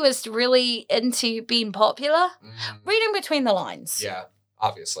think he was really into being popular. Reading between the lines. Yeah,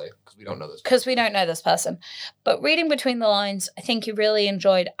 obviously, because we don't know this person. But reading between the lines, I think he really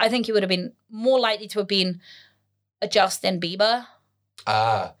enjoyed. I think he would have been more likely to have been a Justin Bieber.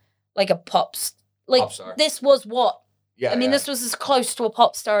 Like a pop star. This was what? Yeah. I mean, this was as close to a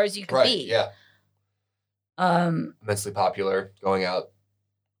pop star as you could be. Yeah. Immensely popular, going out.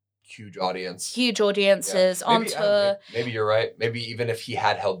 Huge audiences on tour. Maybe you're right. Maybe even if he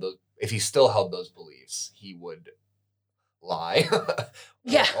still held those beliefs, he would lie,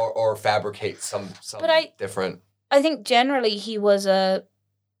 or fabricate some different. I think generally he just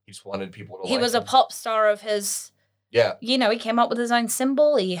wanted people to. He was a pop star of his. Yeah. He came up with his own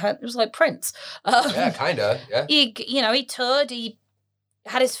symbol. It was like Prince. Yeah, kinda. Yeah. He toured. He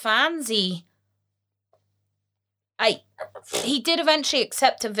had his fans. He did eventually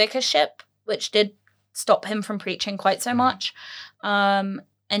accept a vicarship, which did stop him from preaching quite so much. And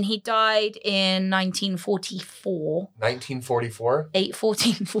he died in 1944. 1944?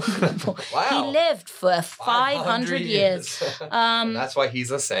 1444. Wow. He lived for 500 years. And that's why he's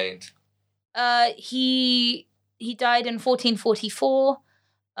a saint. He died in 1444.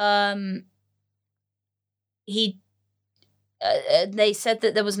 They said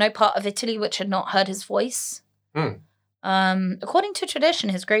that there was no part of Italy which had not heard his voice. According to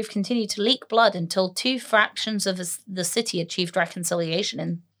tradition, his grave continued to leak blood until 2 fractions of the city achieved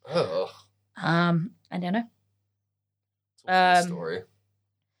reconciliation. I don't know. It's a story.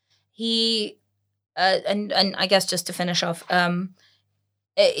 He and I guess just to finish off,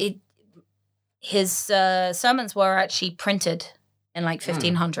 his sermons were actually printed in like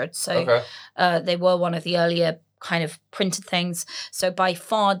 1500, so they were one of the earlier kind of printed things. So by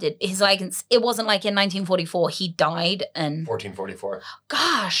far it wasn't like in 1944 he died and 1444.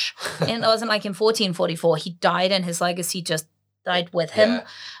 Gosh, and it wasn't like in 1444 he died and his legacy just died with him.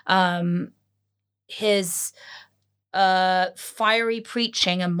 His fiery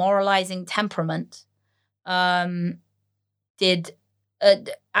preaching and moralizing temperament did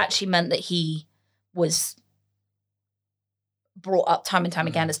actually meant that he was brought up time and time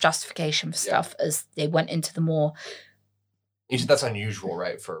again as justification for stuff as they went into the more. That's unusual,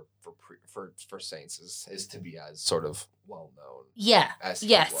 right? For saints is to be as sort of well known. Yeah. As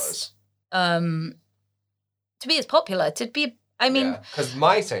he was. To be as popular, because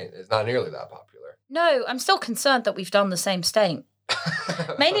my saint is not nearly that popular. No, I'm still concerned that we've done the same saint.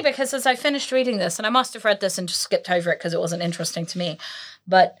 Mainly because as I finished reading this, and I must have read this and just skipped over it because it wasn't interesting to me,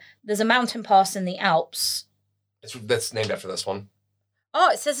 but there's a mountain pass in the Alps. That's named after this one. Oh,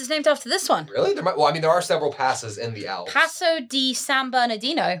 it says it's named after this one. Really? There are several passes in the Alps. Passo di San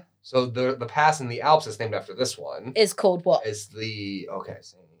Bernardino. So the pass in the Alps is named after this one. Is called what? Is the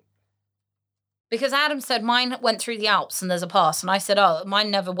Because Adam said mine went through the Alps and there's a pass, and I said, oh,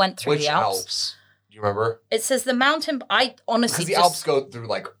 mine never went through the Alps. Which Alps? Do you remember? It says the mountain. I honestly because the Alps go through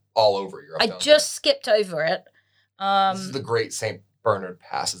like all over Europe. I just skipped over it. This is the Great St. Bernard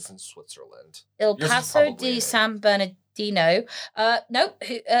Pass. It's in Switzerland. Il Passo di San Bernardino.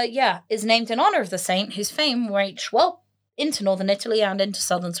 Is named in honor of the saint whose fame reached into northern Italy and into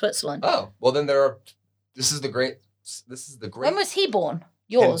southern Switzerland. Oh, well then this is the great. When was he born?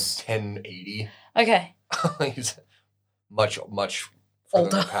 Yours. 1080. Okay. He's much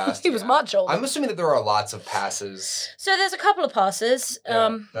older. Past. He was much older. I'm assuming that there are lots of passes. So there's a couple of passes.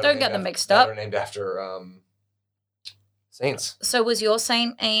 Don't get them mixed up. That are named after saints. So was your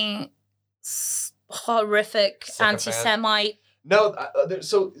saint a horrific anti-Semite? No.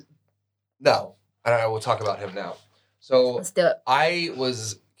 No. And I will talk about him now. So let's do it. I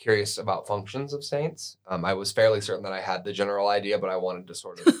was curious about functions of saints. I was fairly certain that I had the general idea, but I wanted to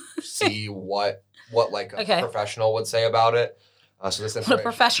sort of see what like a professional would say about it. So this what a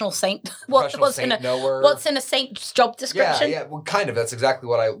professional saint. What's in a saint's job description? Yeah, well, kind of. That's exactly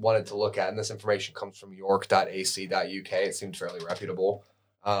what I wanted to look at. And this information comes from york.ac.uk. It seemed fairly reputable.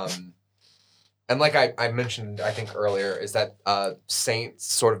 And like I mentioned, I think earlier, is that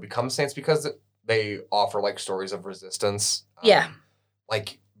saints sort of become saints because they offer like stories of resistance.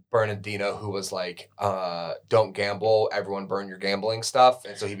 Like Bernardino, who was like, don't gamble, everyone burn your gambling stuff.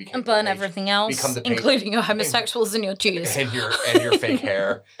 And so he became... And burn everything else, including your homosexuals and your Jews. And your fake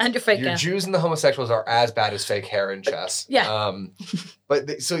hair. And your fake hair. Your Jews and the homosexuals are as bad as fake hair in chess. Yeah.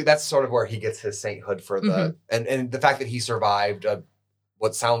 So that's sort of where he gets his sainthood for the... And the fact that he survived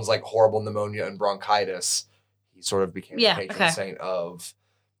what sounds like horrible pneumonia and bronchitis, he sort of became the patron saint of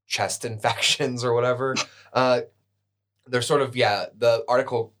chest infections or whatever. There's sort of, the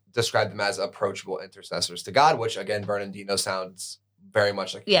article described them as approachable intercessors to God, which again, Bernardino sounds very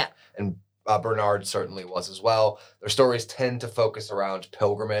much like, and Bernard certainly was as well. Their stories tend to focus around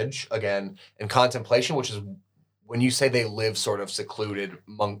pilgrimage again and contemplation, which is when you say they live sort of secluded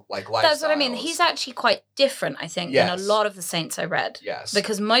monk-like lifestyles. That's what I mean. He's actually quite different, I think, than a lot of the saints I read. Yes.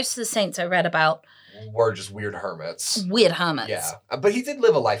 Because most of the saints I read about were just weird hermits. Yeah. But he did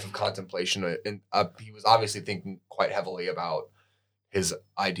live a life of contemplation, and he was obviously thinking quite heavily about his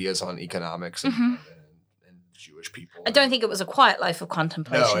ideas on economics and Jewish people. I don't think it was a quiet life of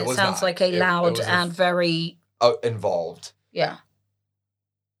contemplation. No, it sounds not. like a loud and very... involved. Yeah.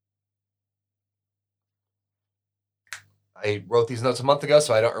 I wrote these notes a month ago,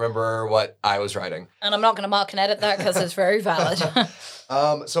 so I don't remember what I was writing. And I'm not going to mark and edit that because it's very valid.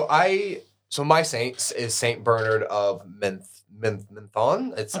 So my saint is Saint Bernard of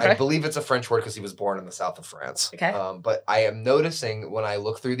Menthon. I believe it's a French word because he was born in the south of France. Okay. But I am noticing when I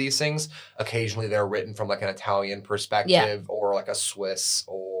look through these things, occasionally they're written from like an Italian perspective or like a Swiss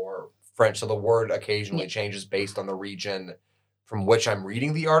or French. So the word occasionally changes based on the region from which I'm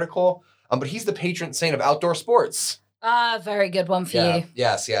reading the article. But he's the patron saint of outdoor sports. Very good one for you.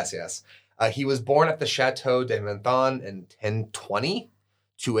 Yes. He was born at the Chateau de Menthon in 1020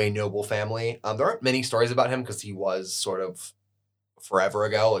 to a noble family. There aren't many stories about him because he was sort of forever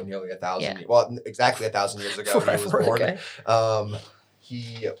ago, like nearly 1,000 well, exactly 1,000 years ago he was born.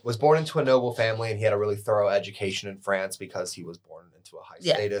 He was born into a noble family and he had a really thorough education in France because he was born into a high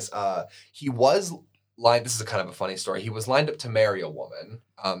status. He was lined, this is a kind of a funny story, he was lined up to marry a woman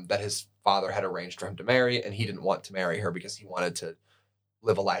that his father had arranged for him to marry, and he didn't want to marry her because he wanted to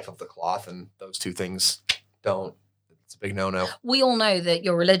live a life of the cloth, and those two things it's a big no-no. We all know that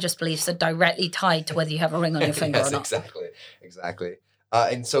your religious beliefs are directly tied to whether you have a ring on your finger or not. Exactly.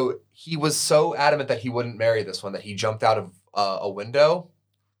 And so he was so adamant that he wouldn't marry this one that he jumped out of a window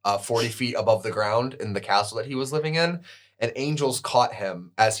 40 feet above the ground in the castle that he was living in, and angels caught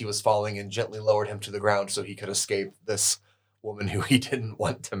him as he was falling and gently lowered him to the ground so he could escape this woman who he didn't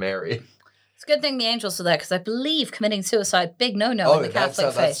want to marry. It's a good thing the angels are there because I believe committing suicide, big no-no in the Catholic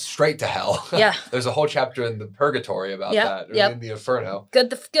faith. That's straight to hell. Yeah. There's a whole chapter in the Purgatory about that, or in the Inferno.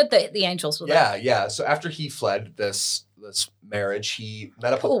 Good that the angels were there. Yeah. So after he fled this marriage, he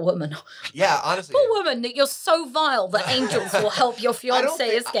met up Poor woman. Yeah, honestly. Poor woman, you're so vile that angels will help your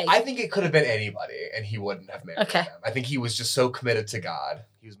fiancé escape. I think it could have been anybody, and he wouldn't have married them. I think he was just so committed to God.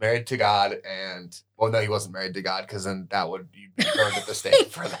 He was married to God, and... Well, no, he wasn't married to God, because then you'd be burned at the stake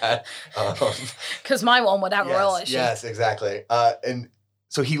for that. Because my one would have a real issue. Yes, exactly. And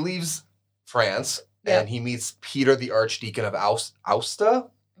so he leaves France, and he meets Peter, the Archdeacon of Aosta.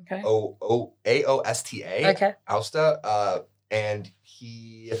 Okay. Aosta. Okay. Aosta. And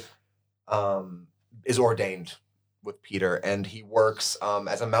he is ordained with Peter, and he works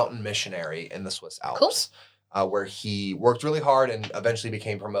as a mountain missionary in the Swiss Alps. Cool. Where he worked really hard and eventually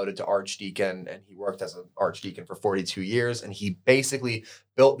became promoted to archdeacon, and he worked as an archdeacon for 42 years, and he basically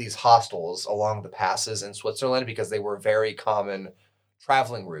built these hostels along the passes in Switzerland because they were very common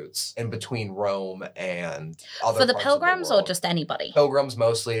traveling routes in between Rome and other for the parts pilgrims of the world. Or just anybody? Pilgrims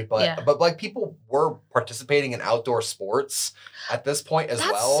mostly, but like people were participating in outdoor sports at this point as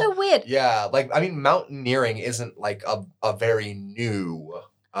well. That's so weird. Yeah, like I mean, mountaineering isn't like a very new.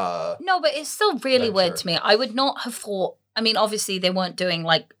 No, but it's still really weird to me. I would not have thought. I mean, obviously they weren't doing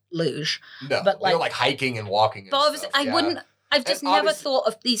like luge. No, but they were like hiking and walking. But obviously, I wouldn't. I've just never thought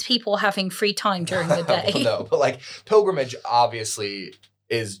of these people having free time during the day. No, but like pilgrimage obviously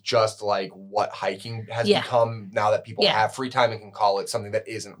is just like what hiking has become now that people have free time and can call it something that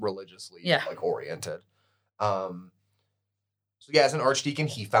isn't religiously like oriented. So as an archdeacon,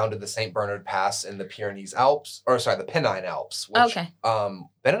 he founded the St. Bernard Pass in the Pyrenees Alps, the Pennine Alps. Which, Ben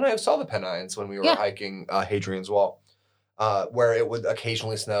and I saw the Pennines when we were hiking Hadrian's Wall, where it would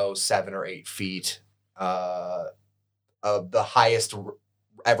occasionally snow 7 or 8 feet. The highest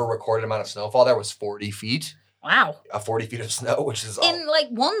ever recorded amount of snowfall there was 40 feet. Wow. 40 feet of snow, which is... In like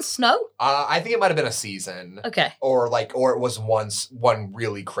one snow? I think it might have been a season. Okay. Or it was one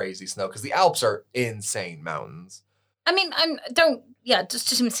really crazy snow, because the Alps are insane mountains. I mean, just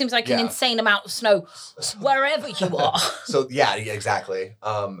seems like an insane amount of snow wherever you are. So, exactly.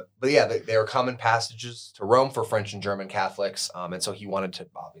 But they were common passages to Rome for French and German Catholics. And so he wanted to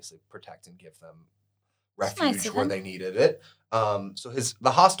obviously protect and give them refuge where they needed it. So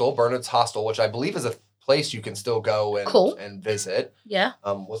the hostel, Bernard's Hostel, which I believe is a place you can still go and visit,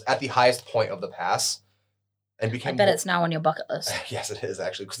 was at the highest point of the pass. And became I bet it's now on your bucket list. Yes, it is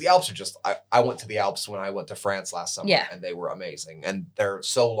actually, because the Alps are just... I went to the Alps when I went to France last summer, and they were amazing. And they're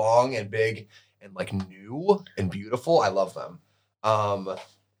so long and big and like new and beautiful. I love them.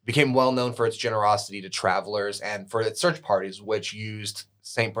 became well known for its generosity to travelers and for its search parties, which used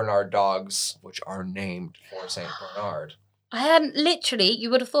St. Bernard dogs, which are named for St. Bernard. I hadn't you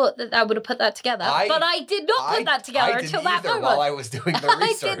would have thought that I would have put that together, but I did not put that together until that moment. While I was doing the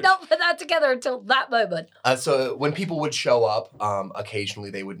research. I did not put that together until that moment. So when people would show up, occasionally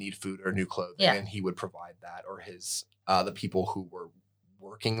they would need food or new clothing, and he would provide that, or his the people who were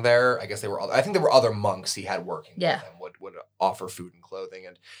working there. I guess I think there were other monks he had working with him would offer food and clothing,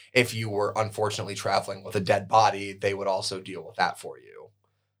 and if you were unfortunately traveling with a dead body, they would also deal with that for you.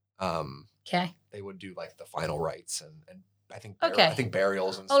 They would do like the final rites and I think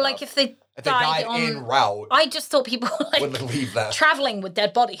burials and stuff. Like if they died en route. I just thought people wouldn't leave them traveling with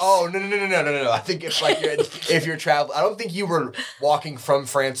dead bodies. Oh no! I think if you're traveling, I don't think you were walking from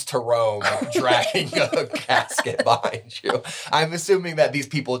France to Rome dragging a casket behind you. I'm assuming that these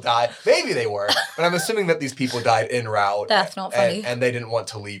people died. Maybe they were, but I'm assuming that these people died en route. That's not funny. And they didn't want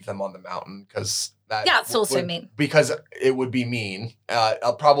to leave them on the mountain because. That's also mean. Because it would be mean,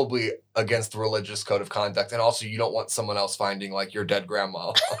 probably against the religious code of conduct. And also you don't want someone else finding like your dead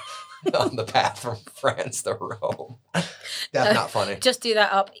grandma on the path from France to Rome. That's not funny. Just do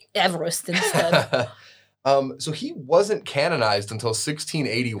that up Everest instead. So he wasn't canonized until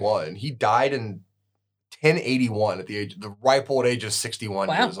 1681. He died in 1081 at the ripe old age of 61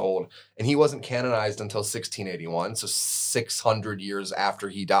 years old. And he wasn't canonized until 1681, so 600 years after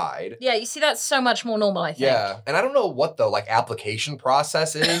he died. Yeah, you see, that's so much more normal, I think. Yeah, and I don't know what the application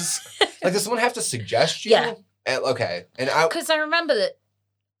process is. Does someone have to suggest you? Yeah. Okay. Because I remember that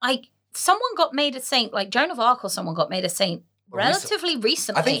someone got made a saint, like Joan of Arc or someone got made a saint relatively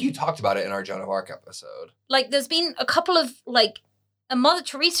recently. I think you talked about it in our Joan of Arc episode. There's been a couple of, a Mother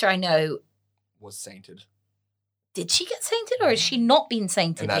Teresa I know was sainted. Did she get sainted or has she not been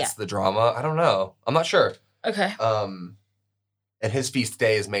sainted yet? And that's the drama? I don't know. I'm not sure. Okay. And his feast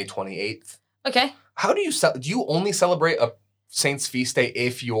day is May 28th. Okay. How do you only celebrate a saint's feast day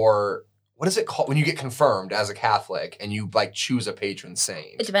if you're, what is it called, when you get confirmed as a Catholic and you choose a patron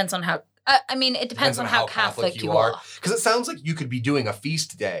saint? It depends on how, it depends on how Catholic you are. Because it sounds like you could be doing a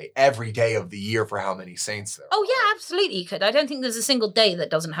feast day every day of the year for how many saints there are. Oh, yeah, absolutely you could. I don't think there's a single day that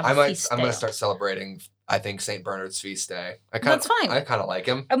doesn't have a feast day. I'm going to start celebrating, I think, St. Bernard's feast day. That's fine. I kind of like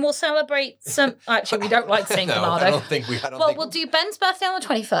him. And we'll celebrate some... Actually, we don't like St. Bernardo. I don't think we... We'll do Ben's birthday on the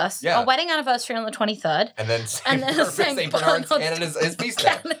 21st, our wedding anniversary on the 23rd. And then St. Bernard's canon is his feast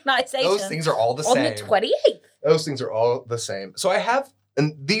day. Canonization. Those things are all the same. On the 28th. Those things are all the same. So I have...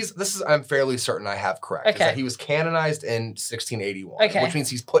 And I'm fairly certain I have correct. Okay. Is that he was canonized in 1681, which means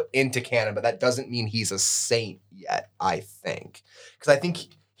he's put into canon, but that doesn't mean he's a saint yet, I think. Because I think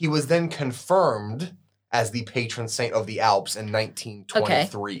he was then confirmed as the patron saint of the Alps in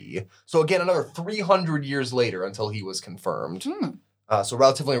 1923. Okay. So again, another 300 years later until he was confirmed. So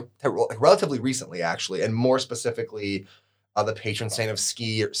relatively recently, actually, and more specifically, the patron saint of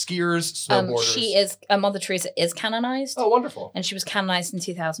skiers, snowboarders. Mother Teresa is canonized. Oh, wonderful. And she was canonized in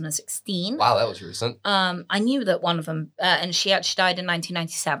 2016. Wow, that was recent. I knew that one of them, and she actually died in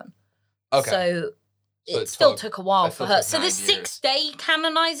 1997. Okay. So it still took a while for her. So the 6-day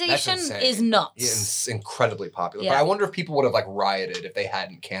canonization is nuts. Yeah, it's incredibly popular. Yeah. But I wonder if people would have rioted if they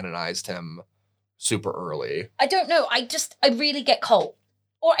hadn't canonized him super early. I don't know. I really get cult.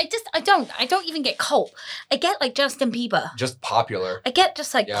 Or I don't even get cult. I get Justin Bieber. Just popular. I get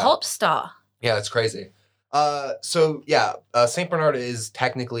just pop star. Yeah, it's crazy. St. Bernard is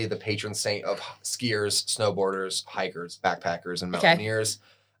technically the patron saint of skiers, snowboarders, hikers, backpackers, and mountaineers.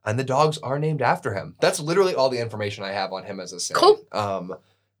 Okay. And the dogs are named after him. That's literally all the information I have on him as a saint. Cool. But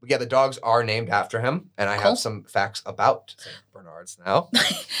yeah, the dogs are named after him. And I have some facts about St. Bernards now. Do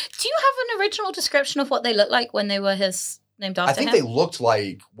you have an original description of what they looked like when they were named after him? I think they looked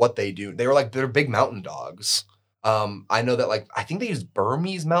like what they do. They were they're big mountain dogs. I know that I think they use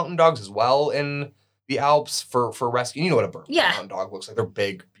Burmese mountain dogs as well in the Alps for rescue. You know what a Burmese mountain dog looks like. They're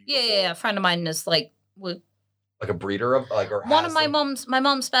big, beautiful. Yeah. A friend of mine is like a breeder of or one of my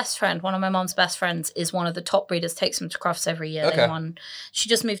mom's best friend. One of my mom's best friends is one of the top breeders. Takes them to crofts every year. Okay. She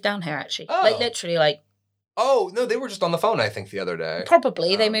just moved down here actually. Oh. Literally Oh, no, they were just on the phone, I think, the other day.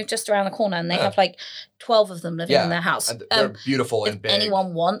 Probably. They moved just around the corner and they have 12 of them living in their house. They're beautiful and big. If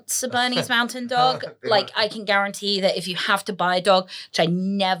anyone wants a Bernese mountain dog, I can guarantee that if you have to buy a dog, which I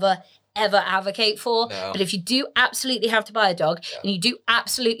never, ever advocate for, but if you do absolutely have to buy a dog and you do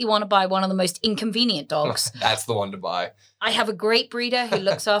absolutely want to buy one of the most inconvenient dogs, that's the one to buy. I have a great breeder who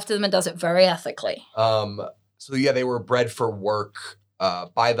looks after them and does it very ethically. So, yeah, they were bred for work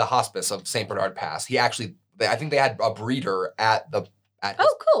by the hospice of St. Bernard Pass. I think they had a breeder at the at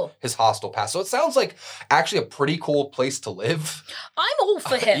cool. his hostel pass. So it sounds like actually a pretty cool place to live. I'm all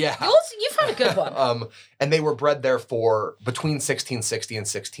for him. Yeah. You found a good one. And they were bred there for between 1660 and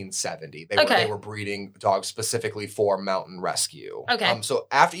 1670. They were breeding dogs specifically for mountain rescue. Okay. So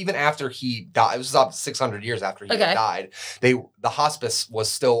after he died, it was about 600 years after he had died, the hospice was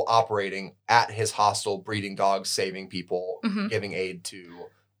still operating at his hostel, breeding dogs, saving people, giving aid to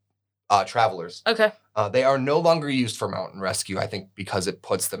travelers. Okay. They are no longer used for mountain rescue, I think, because it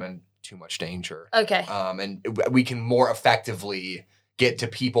puts them in too much danger. Okay. And we can more effectively get to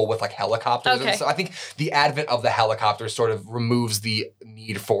people with like helicopters. Okay. And so I think the advent of the helicopter sort of removes the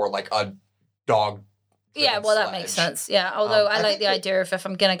need for like a dog. Yeah, well, that makes sense. Yeah, although I like the idea of if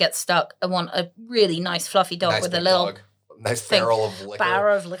I'm going to get stuck, I want a really nice fluffy dog with a little nice barrel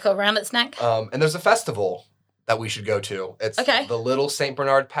of liquor around its neck. And there's a festival that we should go to. It's the Little St.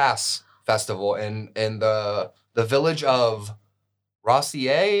 Bernard Pass Festival in the village of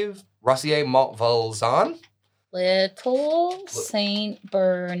Rossier-Montvalzan. Little St.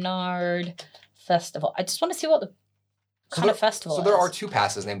 Bernard Festival. I just want to see what the kind of festival is. So there are two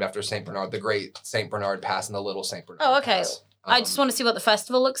passes named after St. Bernard, the Great St. Bernard Pass and the Little St. Bernard Pass. I just want to see what the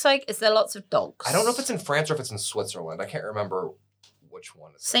festival looks like. Is there lots of dogs? I don't know if it's in France or if it's in Switzerland. I can't remember which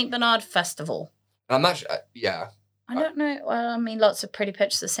one. St. Bernard Festival. I'm not sure. Yeah. I don't know. Well, I mean, lots of pretty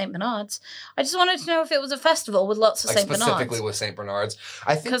pictures of St. Bernards. I just wanted to know if it was a festival with lots of St. Bernards. Specifically with St. Bernards.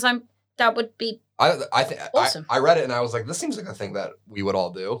 I think because that would be awesome. I read it and I was like, this seems like a thing that we would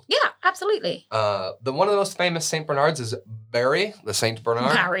all do. Yeah, absolutely. One of the most famous St. Bernards is Barry, the St.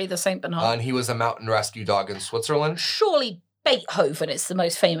 Bernard. Barry, the St. Bernard. And he was a mountain rescue dog in Switzerland. Surely Beethoven is the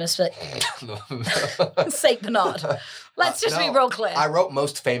most famous, but St. Bernard. Let's just be real clear. I wrote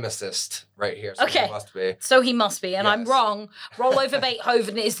most famousest right here, so he must be. So he must be, and I'm wrong. Roll over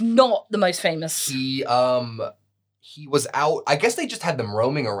Beethoven is not the most famous. He was out. I guess they just had them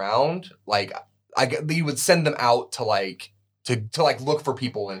roaming around. Like, you would send them out to look for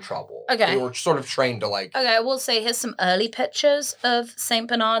people in trouble. Okay. They were sort of trained to like. Okay, I will say here's some early pictures of St.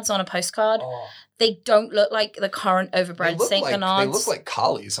 Bernards on a postcard. Oh. They don't look like the current overbred St. Bernards. They look like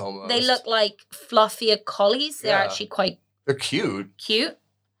collies almost. They look like fluffier collies. They're actually quite. They're cute. Cute.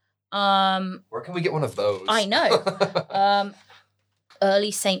 Where can we get one of those? I know. Early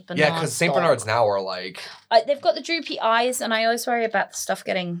St. Bernard. Yeah, because St. Bernards now are like. They've got the droopy eyes, and I always worry about the stuff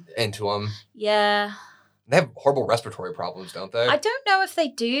getting into them. Yeah. They have horrible respiratory problems, don't they? I don't know if they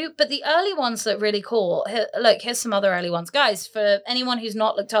do, but the early ones look really cool. Here's some other early ones. Guys, for anyone who's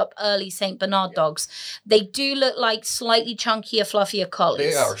not looked up early St. Bernard dogs, they do look like slightly chunkier, fluffier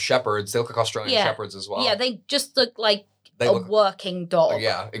collies. They are shepherds. They look like Australian shepherds as well. Yeah, they just look like working dog.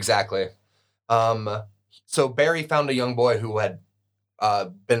 Yeah, exactly. So Barry found a young boy who had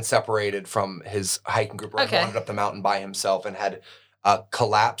been separated from his hiking group, wandered up the mountain by himself and had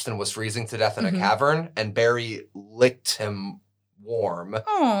collapsed and was freezing to death in a cavern, and Barry licked him warm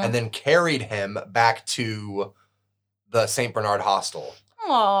and then carried him back to the St. Bernard hostel.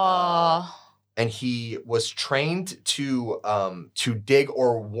 Aww. And he was trained to dig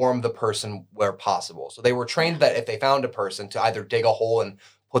or warm the person where possible. So they were trained that if they found a person to either dig a hole and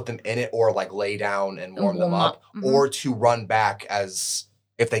put them in it or like lay down and warm them up or to run back as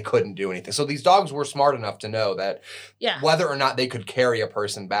if they couldn't do anything. So these dogs were smart enough to know that whether or not they could carry a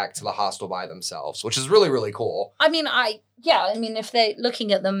person back to the hostel by themselves, which is really, really cool. I mean, if they're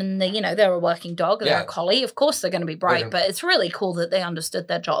looking at them and they're a working dog, they're a collie, of course they're going to be bright, but it's really cool that they understood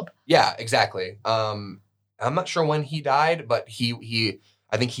their job. Yeah, exactly. I'm not sure when he died, but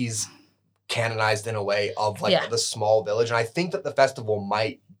I think he's canonized in a way of the small village. And I think that the festival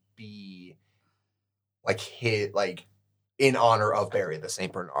might be in honor of Barry the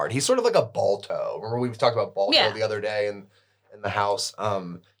St. Bernard. He's sort of like a Balto. Remember we talked about Balto the other day in the house.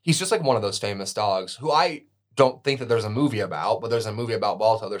 He's just like one of those famous dogs who I don't think that there's a movie about, but there's a movie about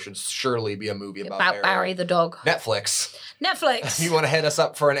Balto. There should surely be a movie about Barry the dog. Netflix. You want to hit us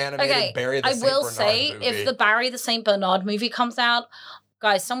up for an animated Barry the St. Bernard movie? I will say, if the Barry the St. Bernard movie comes out,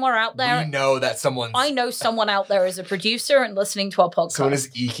 guys, somewhere out there. We know that I know someone out there is a producer and listening to our podcast. Someone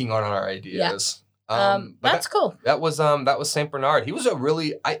is eking on our ideas. Yeah. That's cool. That was St. Bernard. He was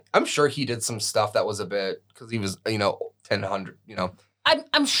I'm sure he did some stuff that was a bit, because he was, 1000,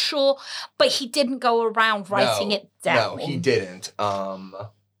 I'm sure, but he didn't go around writing it down. No, he didn't.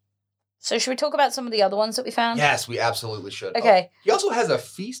 So should we talk about some of the other ones that we found? Yes, we absolutely should. Okay. He also has a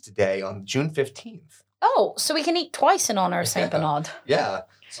feast day on June 15th. Oh, so we can eat twice in honor of St. Bernard. Yeah.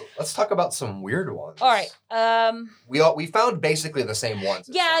 So let's talk about some weird ones. All right. We found basically the same ones.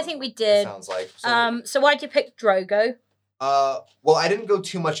 Yeah, I think we did. It sounds like. So why'd you pick Drogo? Well, I didn't go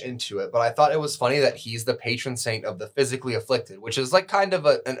too much into it, but I thought it was funny that he's the patron saint of the physically afflicted, which is like kind of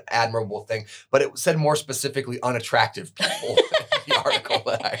an admirable thing, but it said more specifically unattractive people in the article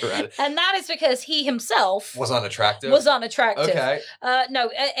that I read. And that is because he himself Was unattractive? Okay.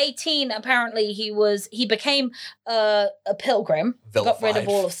 No, at 18, apparently he became a pilgrim, Vilified. got rid of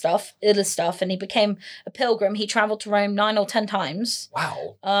all of his stuff, and he became a pilgrim. He traveled to Rome 9 or 10 times.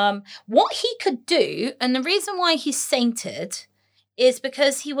 Wow. What he could do, and the reason why he's sainted is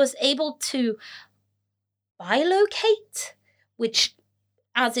because he was able to bilocate, which,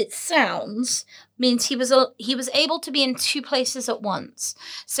 as it sounds, means he was able to be in two places at once.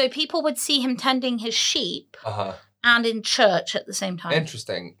 So people would see him tending his sheep and in church at the same time.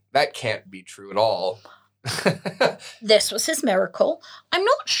 Interesting. That can't be true at all. This was his miracle. I'm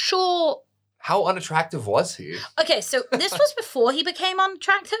not sure. How unattractive was he? Okay, so this was before he became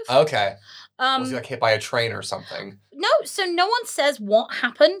unattractive. Okay. Was he like hit by a train or something? No, so no one says what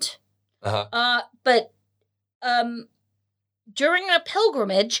happened. But during a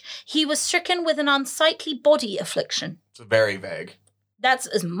pilgrimage, he was stricken with an unsightly body affliction. It's very vague. That's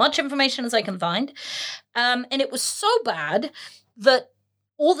as much information as I can find. And it was so bad that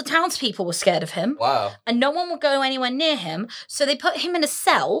all the townspeople were scared of him. Wow. And no one would go anywhere near him. So they put him in a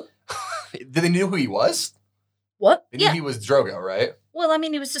cell. Did they know who he was? What? They knew he was Drogo, right? Well, I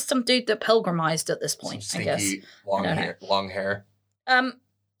mean, he was just some dude that pilgrimized at this point, some I guess. stinky, long hair.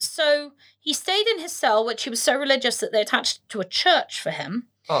 So he stayed in his cell, which he was so religious that they attached to a church for him.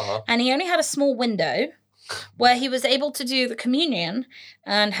 And he only had a small window where he was able to do the communion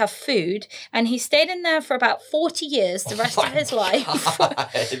and have food. And he stayed in there for about 40 years, the rest of his life,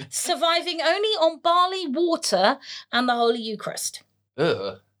 surviving only on barley, water, and the Holy Eucharist.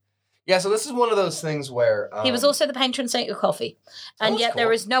 Ugh. Yeah, so this is one of those things where... he was also the patron saint of coffee. And yet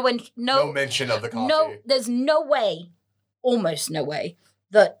there is no mention of the coffee. There's no way, almost no way,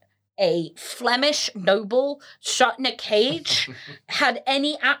 that a Flemish noble shut in a cage had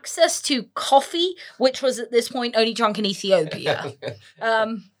any access to coffee, which was at this point only drunk in Ethiopia.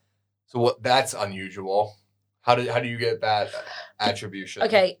 So that's unusual. How do you get that attribution?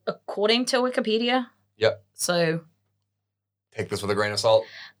 Okay, according to Wikipedia. Yep. So... take this with a grain of salt.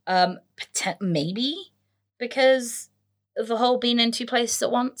 Maybe because of the whole being in two places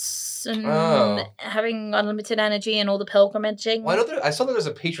at once and having unlimited energy and all the pilgrimaging. Well, I saw that there's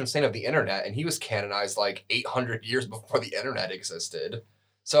a patron saint of the internet, and he was canonized like 800 years before the internet existed.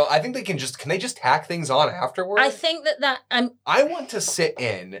 So I think can they just tack things on afterward? I think that I want to sit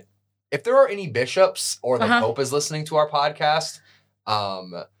in. If there are any bishops or the Pope is listening to our podcast,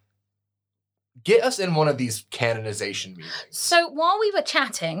 get us in one of these canonization meetings. So while we were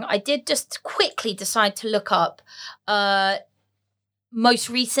chatting, I did just quickly decide to look up most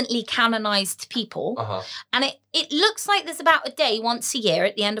recently canonized people. And it looks like there's about a day once a year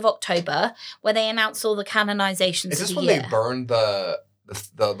at the end of October where they announce all the canonizations of the year. Is this when they burn the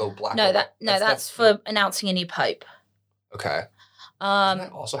black? No, that's for announcing a new pope. Okay. Doesn't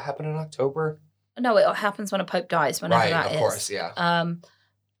that also happen in October? No, it happens when a pope dies, whenever that is. Right, of course, yeah.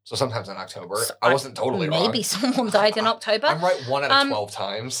 So sometimes in October. So I wasn't totally wrong. Maybe someone died in October. I'm right 1 out of 12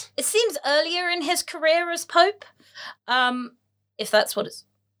 times. It seems earlier in his career as Pope, if that's what it's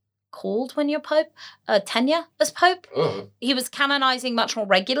called when you're Pope, tenure as Pope. Ooh. He was canonizing much more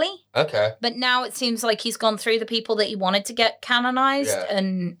regularly. Okay. But now it seems like he's gone through the people that he wanted to get canonized. Yeah.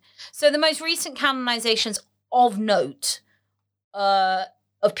 And so the most recent canonizations of note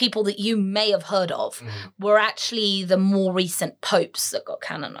of people that you may have heard of were actually the more recent popes that got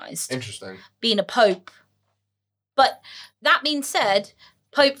canonized. Interesting. Being a pope. But that being said,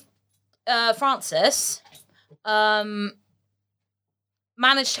 Pope Francis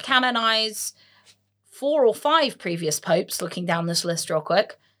managed to canonize 4 or 5 previous popes, looking down this list real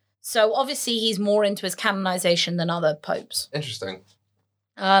quick. So obviously he's more into his canonization than other popes. Interesting.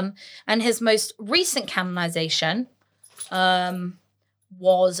 And his most recent canonization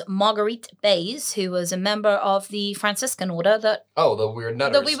was Marguerite Bays, who was a member of the Franciscan order the weird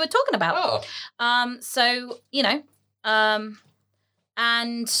nutters that we were talking about. So there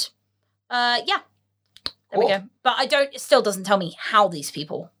we go. But it still doesn't tell me how these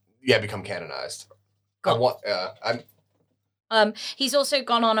people become canonized. He's also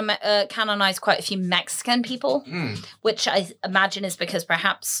gone on and canonized quite a few Mexican people, which I imagine is because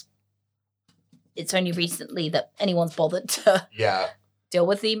perhaps it's only recently that anyone's bothered to deal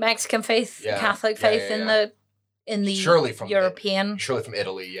with the Mexican faith, Catholic faith in the surely from European. Surely from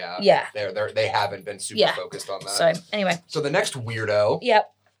Italy, Yeah. They haven't been super focused on that. So anyway. So the next weirdo.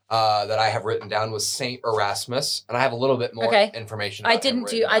 Yep. that I have written down was Saint Erasmus, and I have a little bit more information. I don't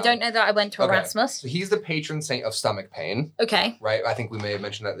know that I went to Erasmus. So he's the patron saint of stomach pain. Okay. Right? I think we may have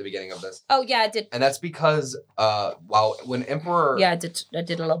mentioned that at the beginning of this. Oh, yeah, I did. And that's because when Emperor... Yeah, I did a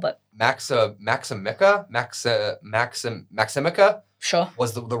little bit. Maximica Sure.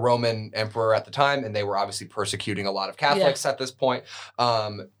 was the Roman emperor at the time, and they were obviously persecuting a lot of Catholics at this point.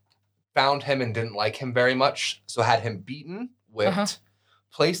 Found him and didn't like him very much, so had him beaten, whipped,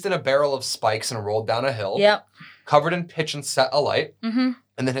 placed in a barrel of spikes and rolled down a hill, covered in pitch and set alight, and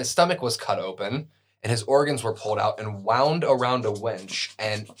then his stomach was cut open, and his organs were pulled out and wound around a winch,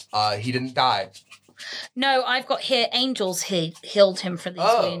 and he didn't die. No, I've got here angels healed him for these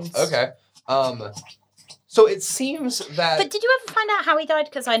wounds. Okay. So it seems that... But did you ever find out how he died?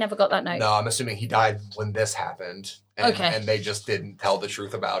 Because I never got that note. No, I'm assuming he died when this happened. And they just didn't tell the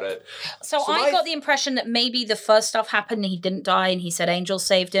truth about it. So I got the impression that maybe the first stuff happened and he didn't die and he said angels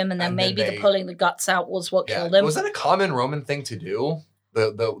saved him, and then maybe the pulling the guts out was what killed him. Was that a common Roman thing to do?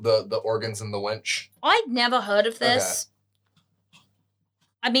 The organs in the winch? I'd never heard of this. Okay.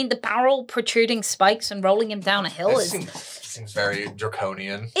 I mean, the barrel protruding spikes and rolling him down a hill seems very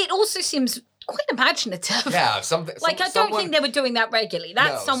draconian. It also seems quite imaginative. Yeah, something like I don't think they were doing that regularly.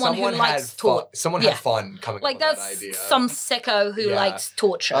 That's someone who likes torture. Someone had fun coming up with that idea. Like that's some sicko who likes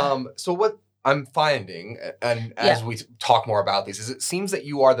torture. So what I'm finding, and as we talk more about these, is it seems that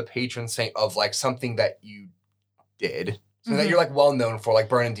you are the patron saint of like something that you did. So that you're like well known for, like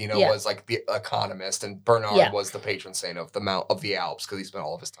Bernardino was like the economist, and Bernard was the patron saint of the Alps because he spent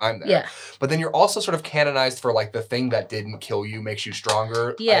all of his time there. Yeah. But then you're also sort of canonized for like the thing that didn't kill you makes you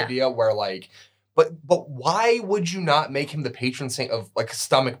stronger idea, where like, but why would you not make him the patron saint of like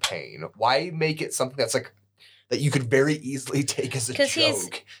stomach pain? Why make it something that's like that you could very easily take as a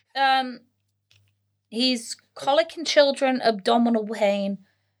joke? He's colic in children, abdominal pain,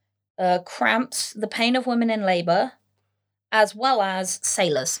 cramps, the pain of women in labor, as well as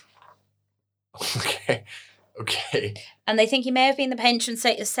sailors. Okay. And they think he may have been the patron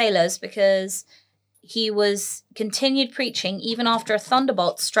saint of sailors because he was continued preaching even after a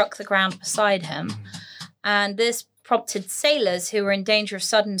thunderbolt struck the ground beside him. And this prompted sailors who were in danger of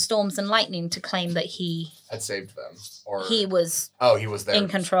sudden storms and lightning to claim that he had saved them. Or he was he was there in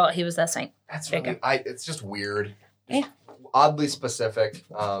control. He was their saint. That's really, it's just weird. Oddly specific,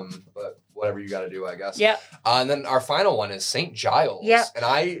 but whatever you got to do, I guess. Yeah. And then our final one is St. Giles. Yeah. And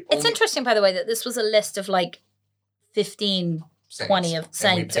it's interesting, by the way, that this was a list of like 15, 20 of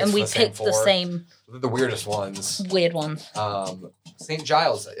saints, and we picked the same. The weirdest ones. Weird ones. St.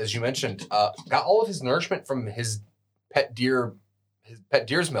 Giles, as you mentioned, got all of his nourishment from his pet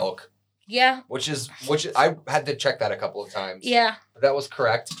deer's milk. Yeah. Which I had to check that a couple of times. Yeah. But that was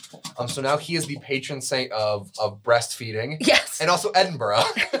correct. So now he is the patron saint of breastfeeding. Yes. And also Edinburgh.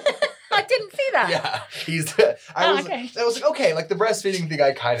 I didn't see that. Yeah. I was like, okay, like the breastfeeding thing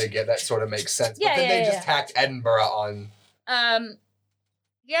I kind of get. That sort of makes sense. But then they just tacked Edinburgh on. To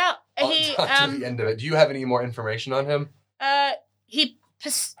the end of it. Do you have any more information on him? He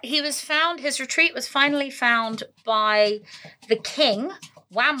was found. His retreat was finally found by the king,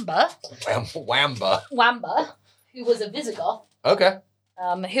 Wamba, who was a Visigoth. Okay.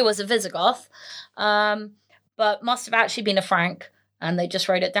 But must have actually been a Frank, and they just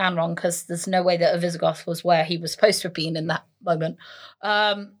wrote it down wrong because there's no way that a Visigoth was where he was supposed to have been in that moment.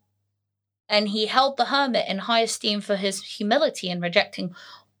 And he held the hermit in high esteem for his humility in rejecting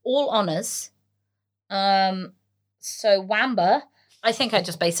all honors. So Wamba, I think I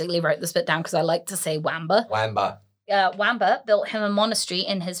just basically wrote this bit down because I like to say Wamba. Wamba built him a monastery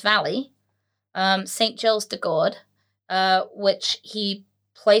in his valley, St. Gilles de Gaude, which he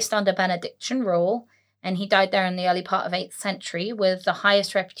placed under Benedictine rule, and he died there in the early part of 8th century with the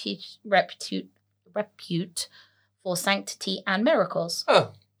highest repute for sanctity and miracles. Huh.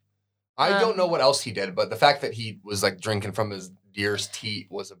 I don't know what else he did, but the fact that he was like drinking from his deer's teat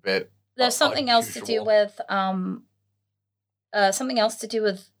was a bit. There's something else to do with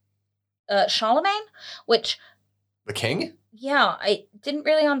Charlemagne, which the king. Yeah, I didn't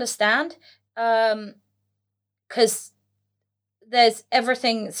really understand, because there's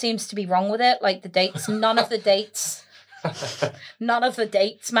everything seems to be wrong with it, like the dates. None of the dates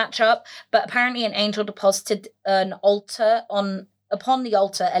match up. But apparently, an angel deposited upon the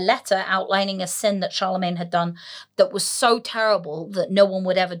altar a letter outlining a sin that Charlemagne had done that was so terrible that no one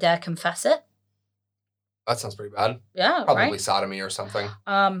would ever dare confess it. That sounds pretty bad. Yeah, probably sodomy or something.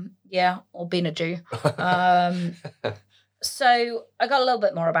 Yeah, or being a Jew. So I got a little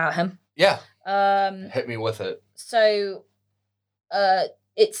bit more about him. Yeah. Hit me with it. So,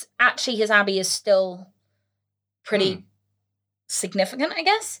 it's actually his abbey is still pretty significant, I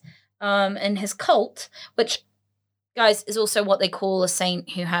guess, in his cult, which, guys, is also what they call a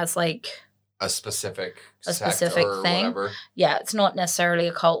saint who has like a specific thing. Whatever. Yeah, it's not necessarily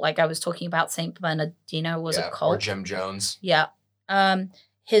a cult. Like I was talking about, Saint Bernardino was a cult. Or Jim Jones. Yeah.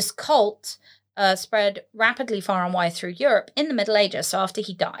 His cult spread rapidly far and wide through Europe in the Middle Ages, so after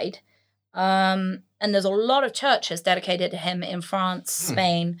he died. And there's a lot of churches dedicated to him in France,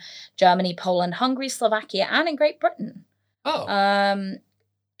 Spain, Germany, Poland, Hungary, Slovakia, and in Great Britain. Oh.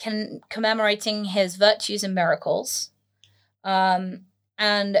 Commemorating his virtues and miracles. And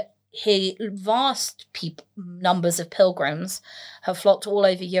vast numbers of pilgrims have flocked all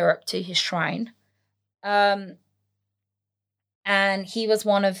over Europe to his shrine. And he was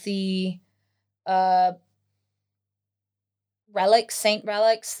one of the saint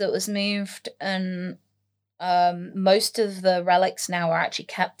relics that was moved, and most of the relics now are actually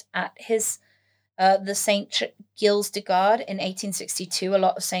kept at his the Saint Gilles de Garde in 1862. A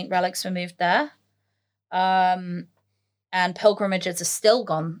lot of saint relics were moved there, and pilgrimages are still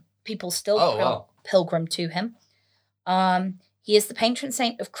gone. People still pilgrim to him. He is the patron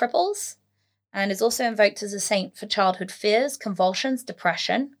saint of cripples, and is also invoked as a saint for childhood fears, convulsions,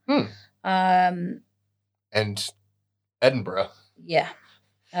 depression. And Edinburgh. Yeah.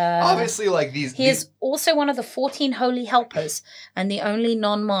 Obviously, like these... He is also one of the 14 holy helpers and the only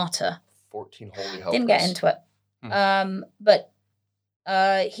non-martyr. 14 holy helpers. Didn't get into it. But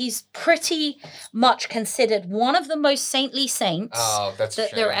he's pretty much considered one of the most saintly saints that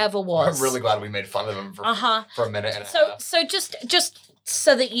there ever was. I'm really glad we made fun of him for a minute and a half. So just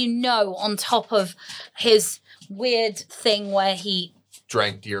so that you know, on top of his weird thing where he...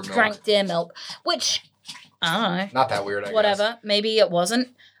 Drank deer milk. Which... I don't know. Not that weird, I Whatever. guess. Maybe it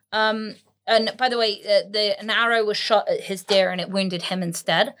wasn't. And by the way, an arrow was shot at his deer and it wounded him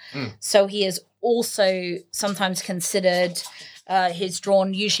instead. So he is also sometimes considered, he's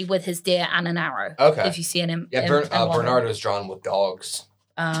drawn usually with his deer and an arrow. Okay. If you see him. Yeah, Bernardo's drawn with dogs,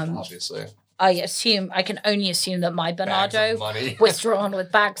 obviously. I can only assume that my Bernardo was drawn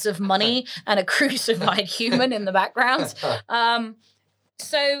with bags of money and a crucified human in the background.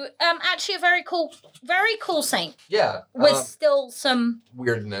 So, actually a very cool saint. Yeah. With still some...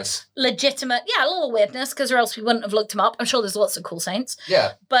 weirdness. Legitimate... Yeah, a little weirdness, because or else we wouldn't have looked him up. I'm sure there's lots of cool saints.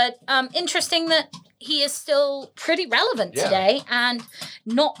 Yeah. But interesting that he is still pretty relevant today, and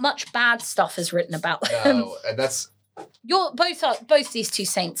not much bad stuff is written about him. No, and that's... Both these two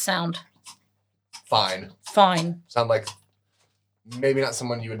saints sound... Fine. Sound like maybe not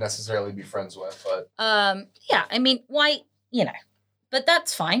someone you would necessarily be friends with, but... Yeah, I mean, why... You know... But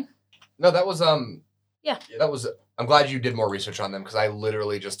that's fine. No, that was yeah, that was. I'm glad you did more research on them, because I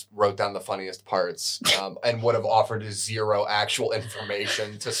literally just wrote down the funniest parts and would have offered zero actual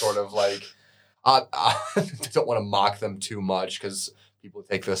information to sort of like. I don't want to mock them too much because people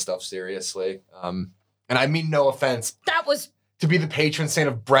take this stuff seriously. And I mean no offense. That was to be the patron saint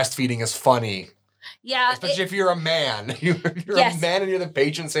of breastfeeding is funny. Yeah. Especially if you're a man. You're a man and you're the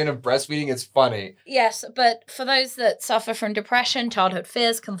patron saint of breastfeeding, it's funny. Yes, but for those that suffer from depression, childhood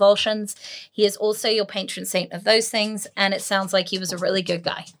fears, convulsions, he is also your patron saint of those things, and it sounds like he was a really good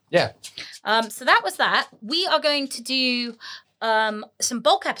guy. Yeah. So that was that. We are going to do some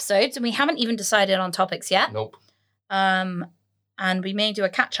bulk episodes, and we haven't even decided on topics yet. Nope. And we may do a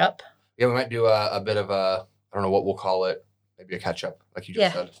catch-up. Yeah, we might do a bit of a, I don't know what we'll call it, maybe a catch-up, like you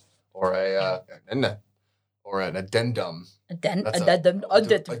just said. Or an addendum. Addendum.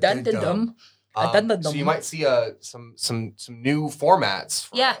 So you might see some new formats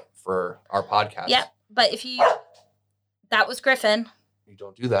for our podcast. Yeah, but that was Griffin. You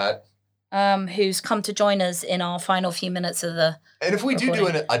don't do that. Who's come to join us in our final few minutes of the And if we do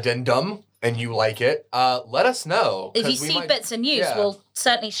an addendum and you like it, let us know. If you see bits of news, we'll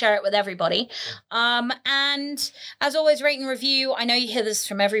certainly share it with everybody. And as always, rate and review. I know you hear this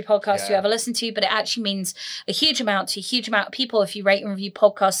from every podcast you ever listen to, but it actually means a huge amount to a huge amount of people if you rate and review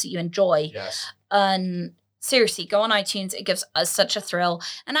podcasts that you enjoy. Yes. And seriously, go on iTunes. It gives us such a thrill.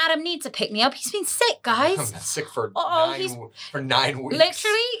 And Adam needs to pick me up. He's been sick, guys. I'm sick for 9 weeks.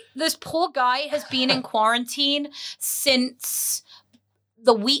 Literally, this poor guy has been in quarantine since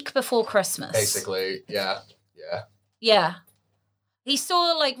the week before Christmas. Basically, yeah. He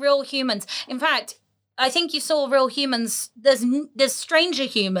saw like real humans. In fact, I think you saw real humans. There's stranger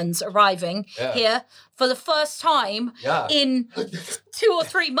humans arriving here for the first time in 2 or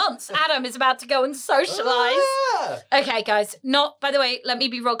 3 months. Adam is about to go and socialize. Okay, guys. By the way, let me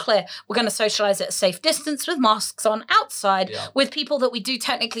be real clear. We're going to socialize at a safe distance with masks on outside with people that we do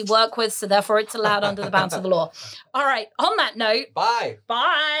technically work with. So therefore it's allowed under the bounds of the law. All right. On that note. Bye.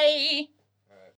 Bye.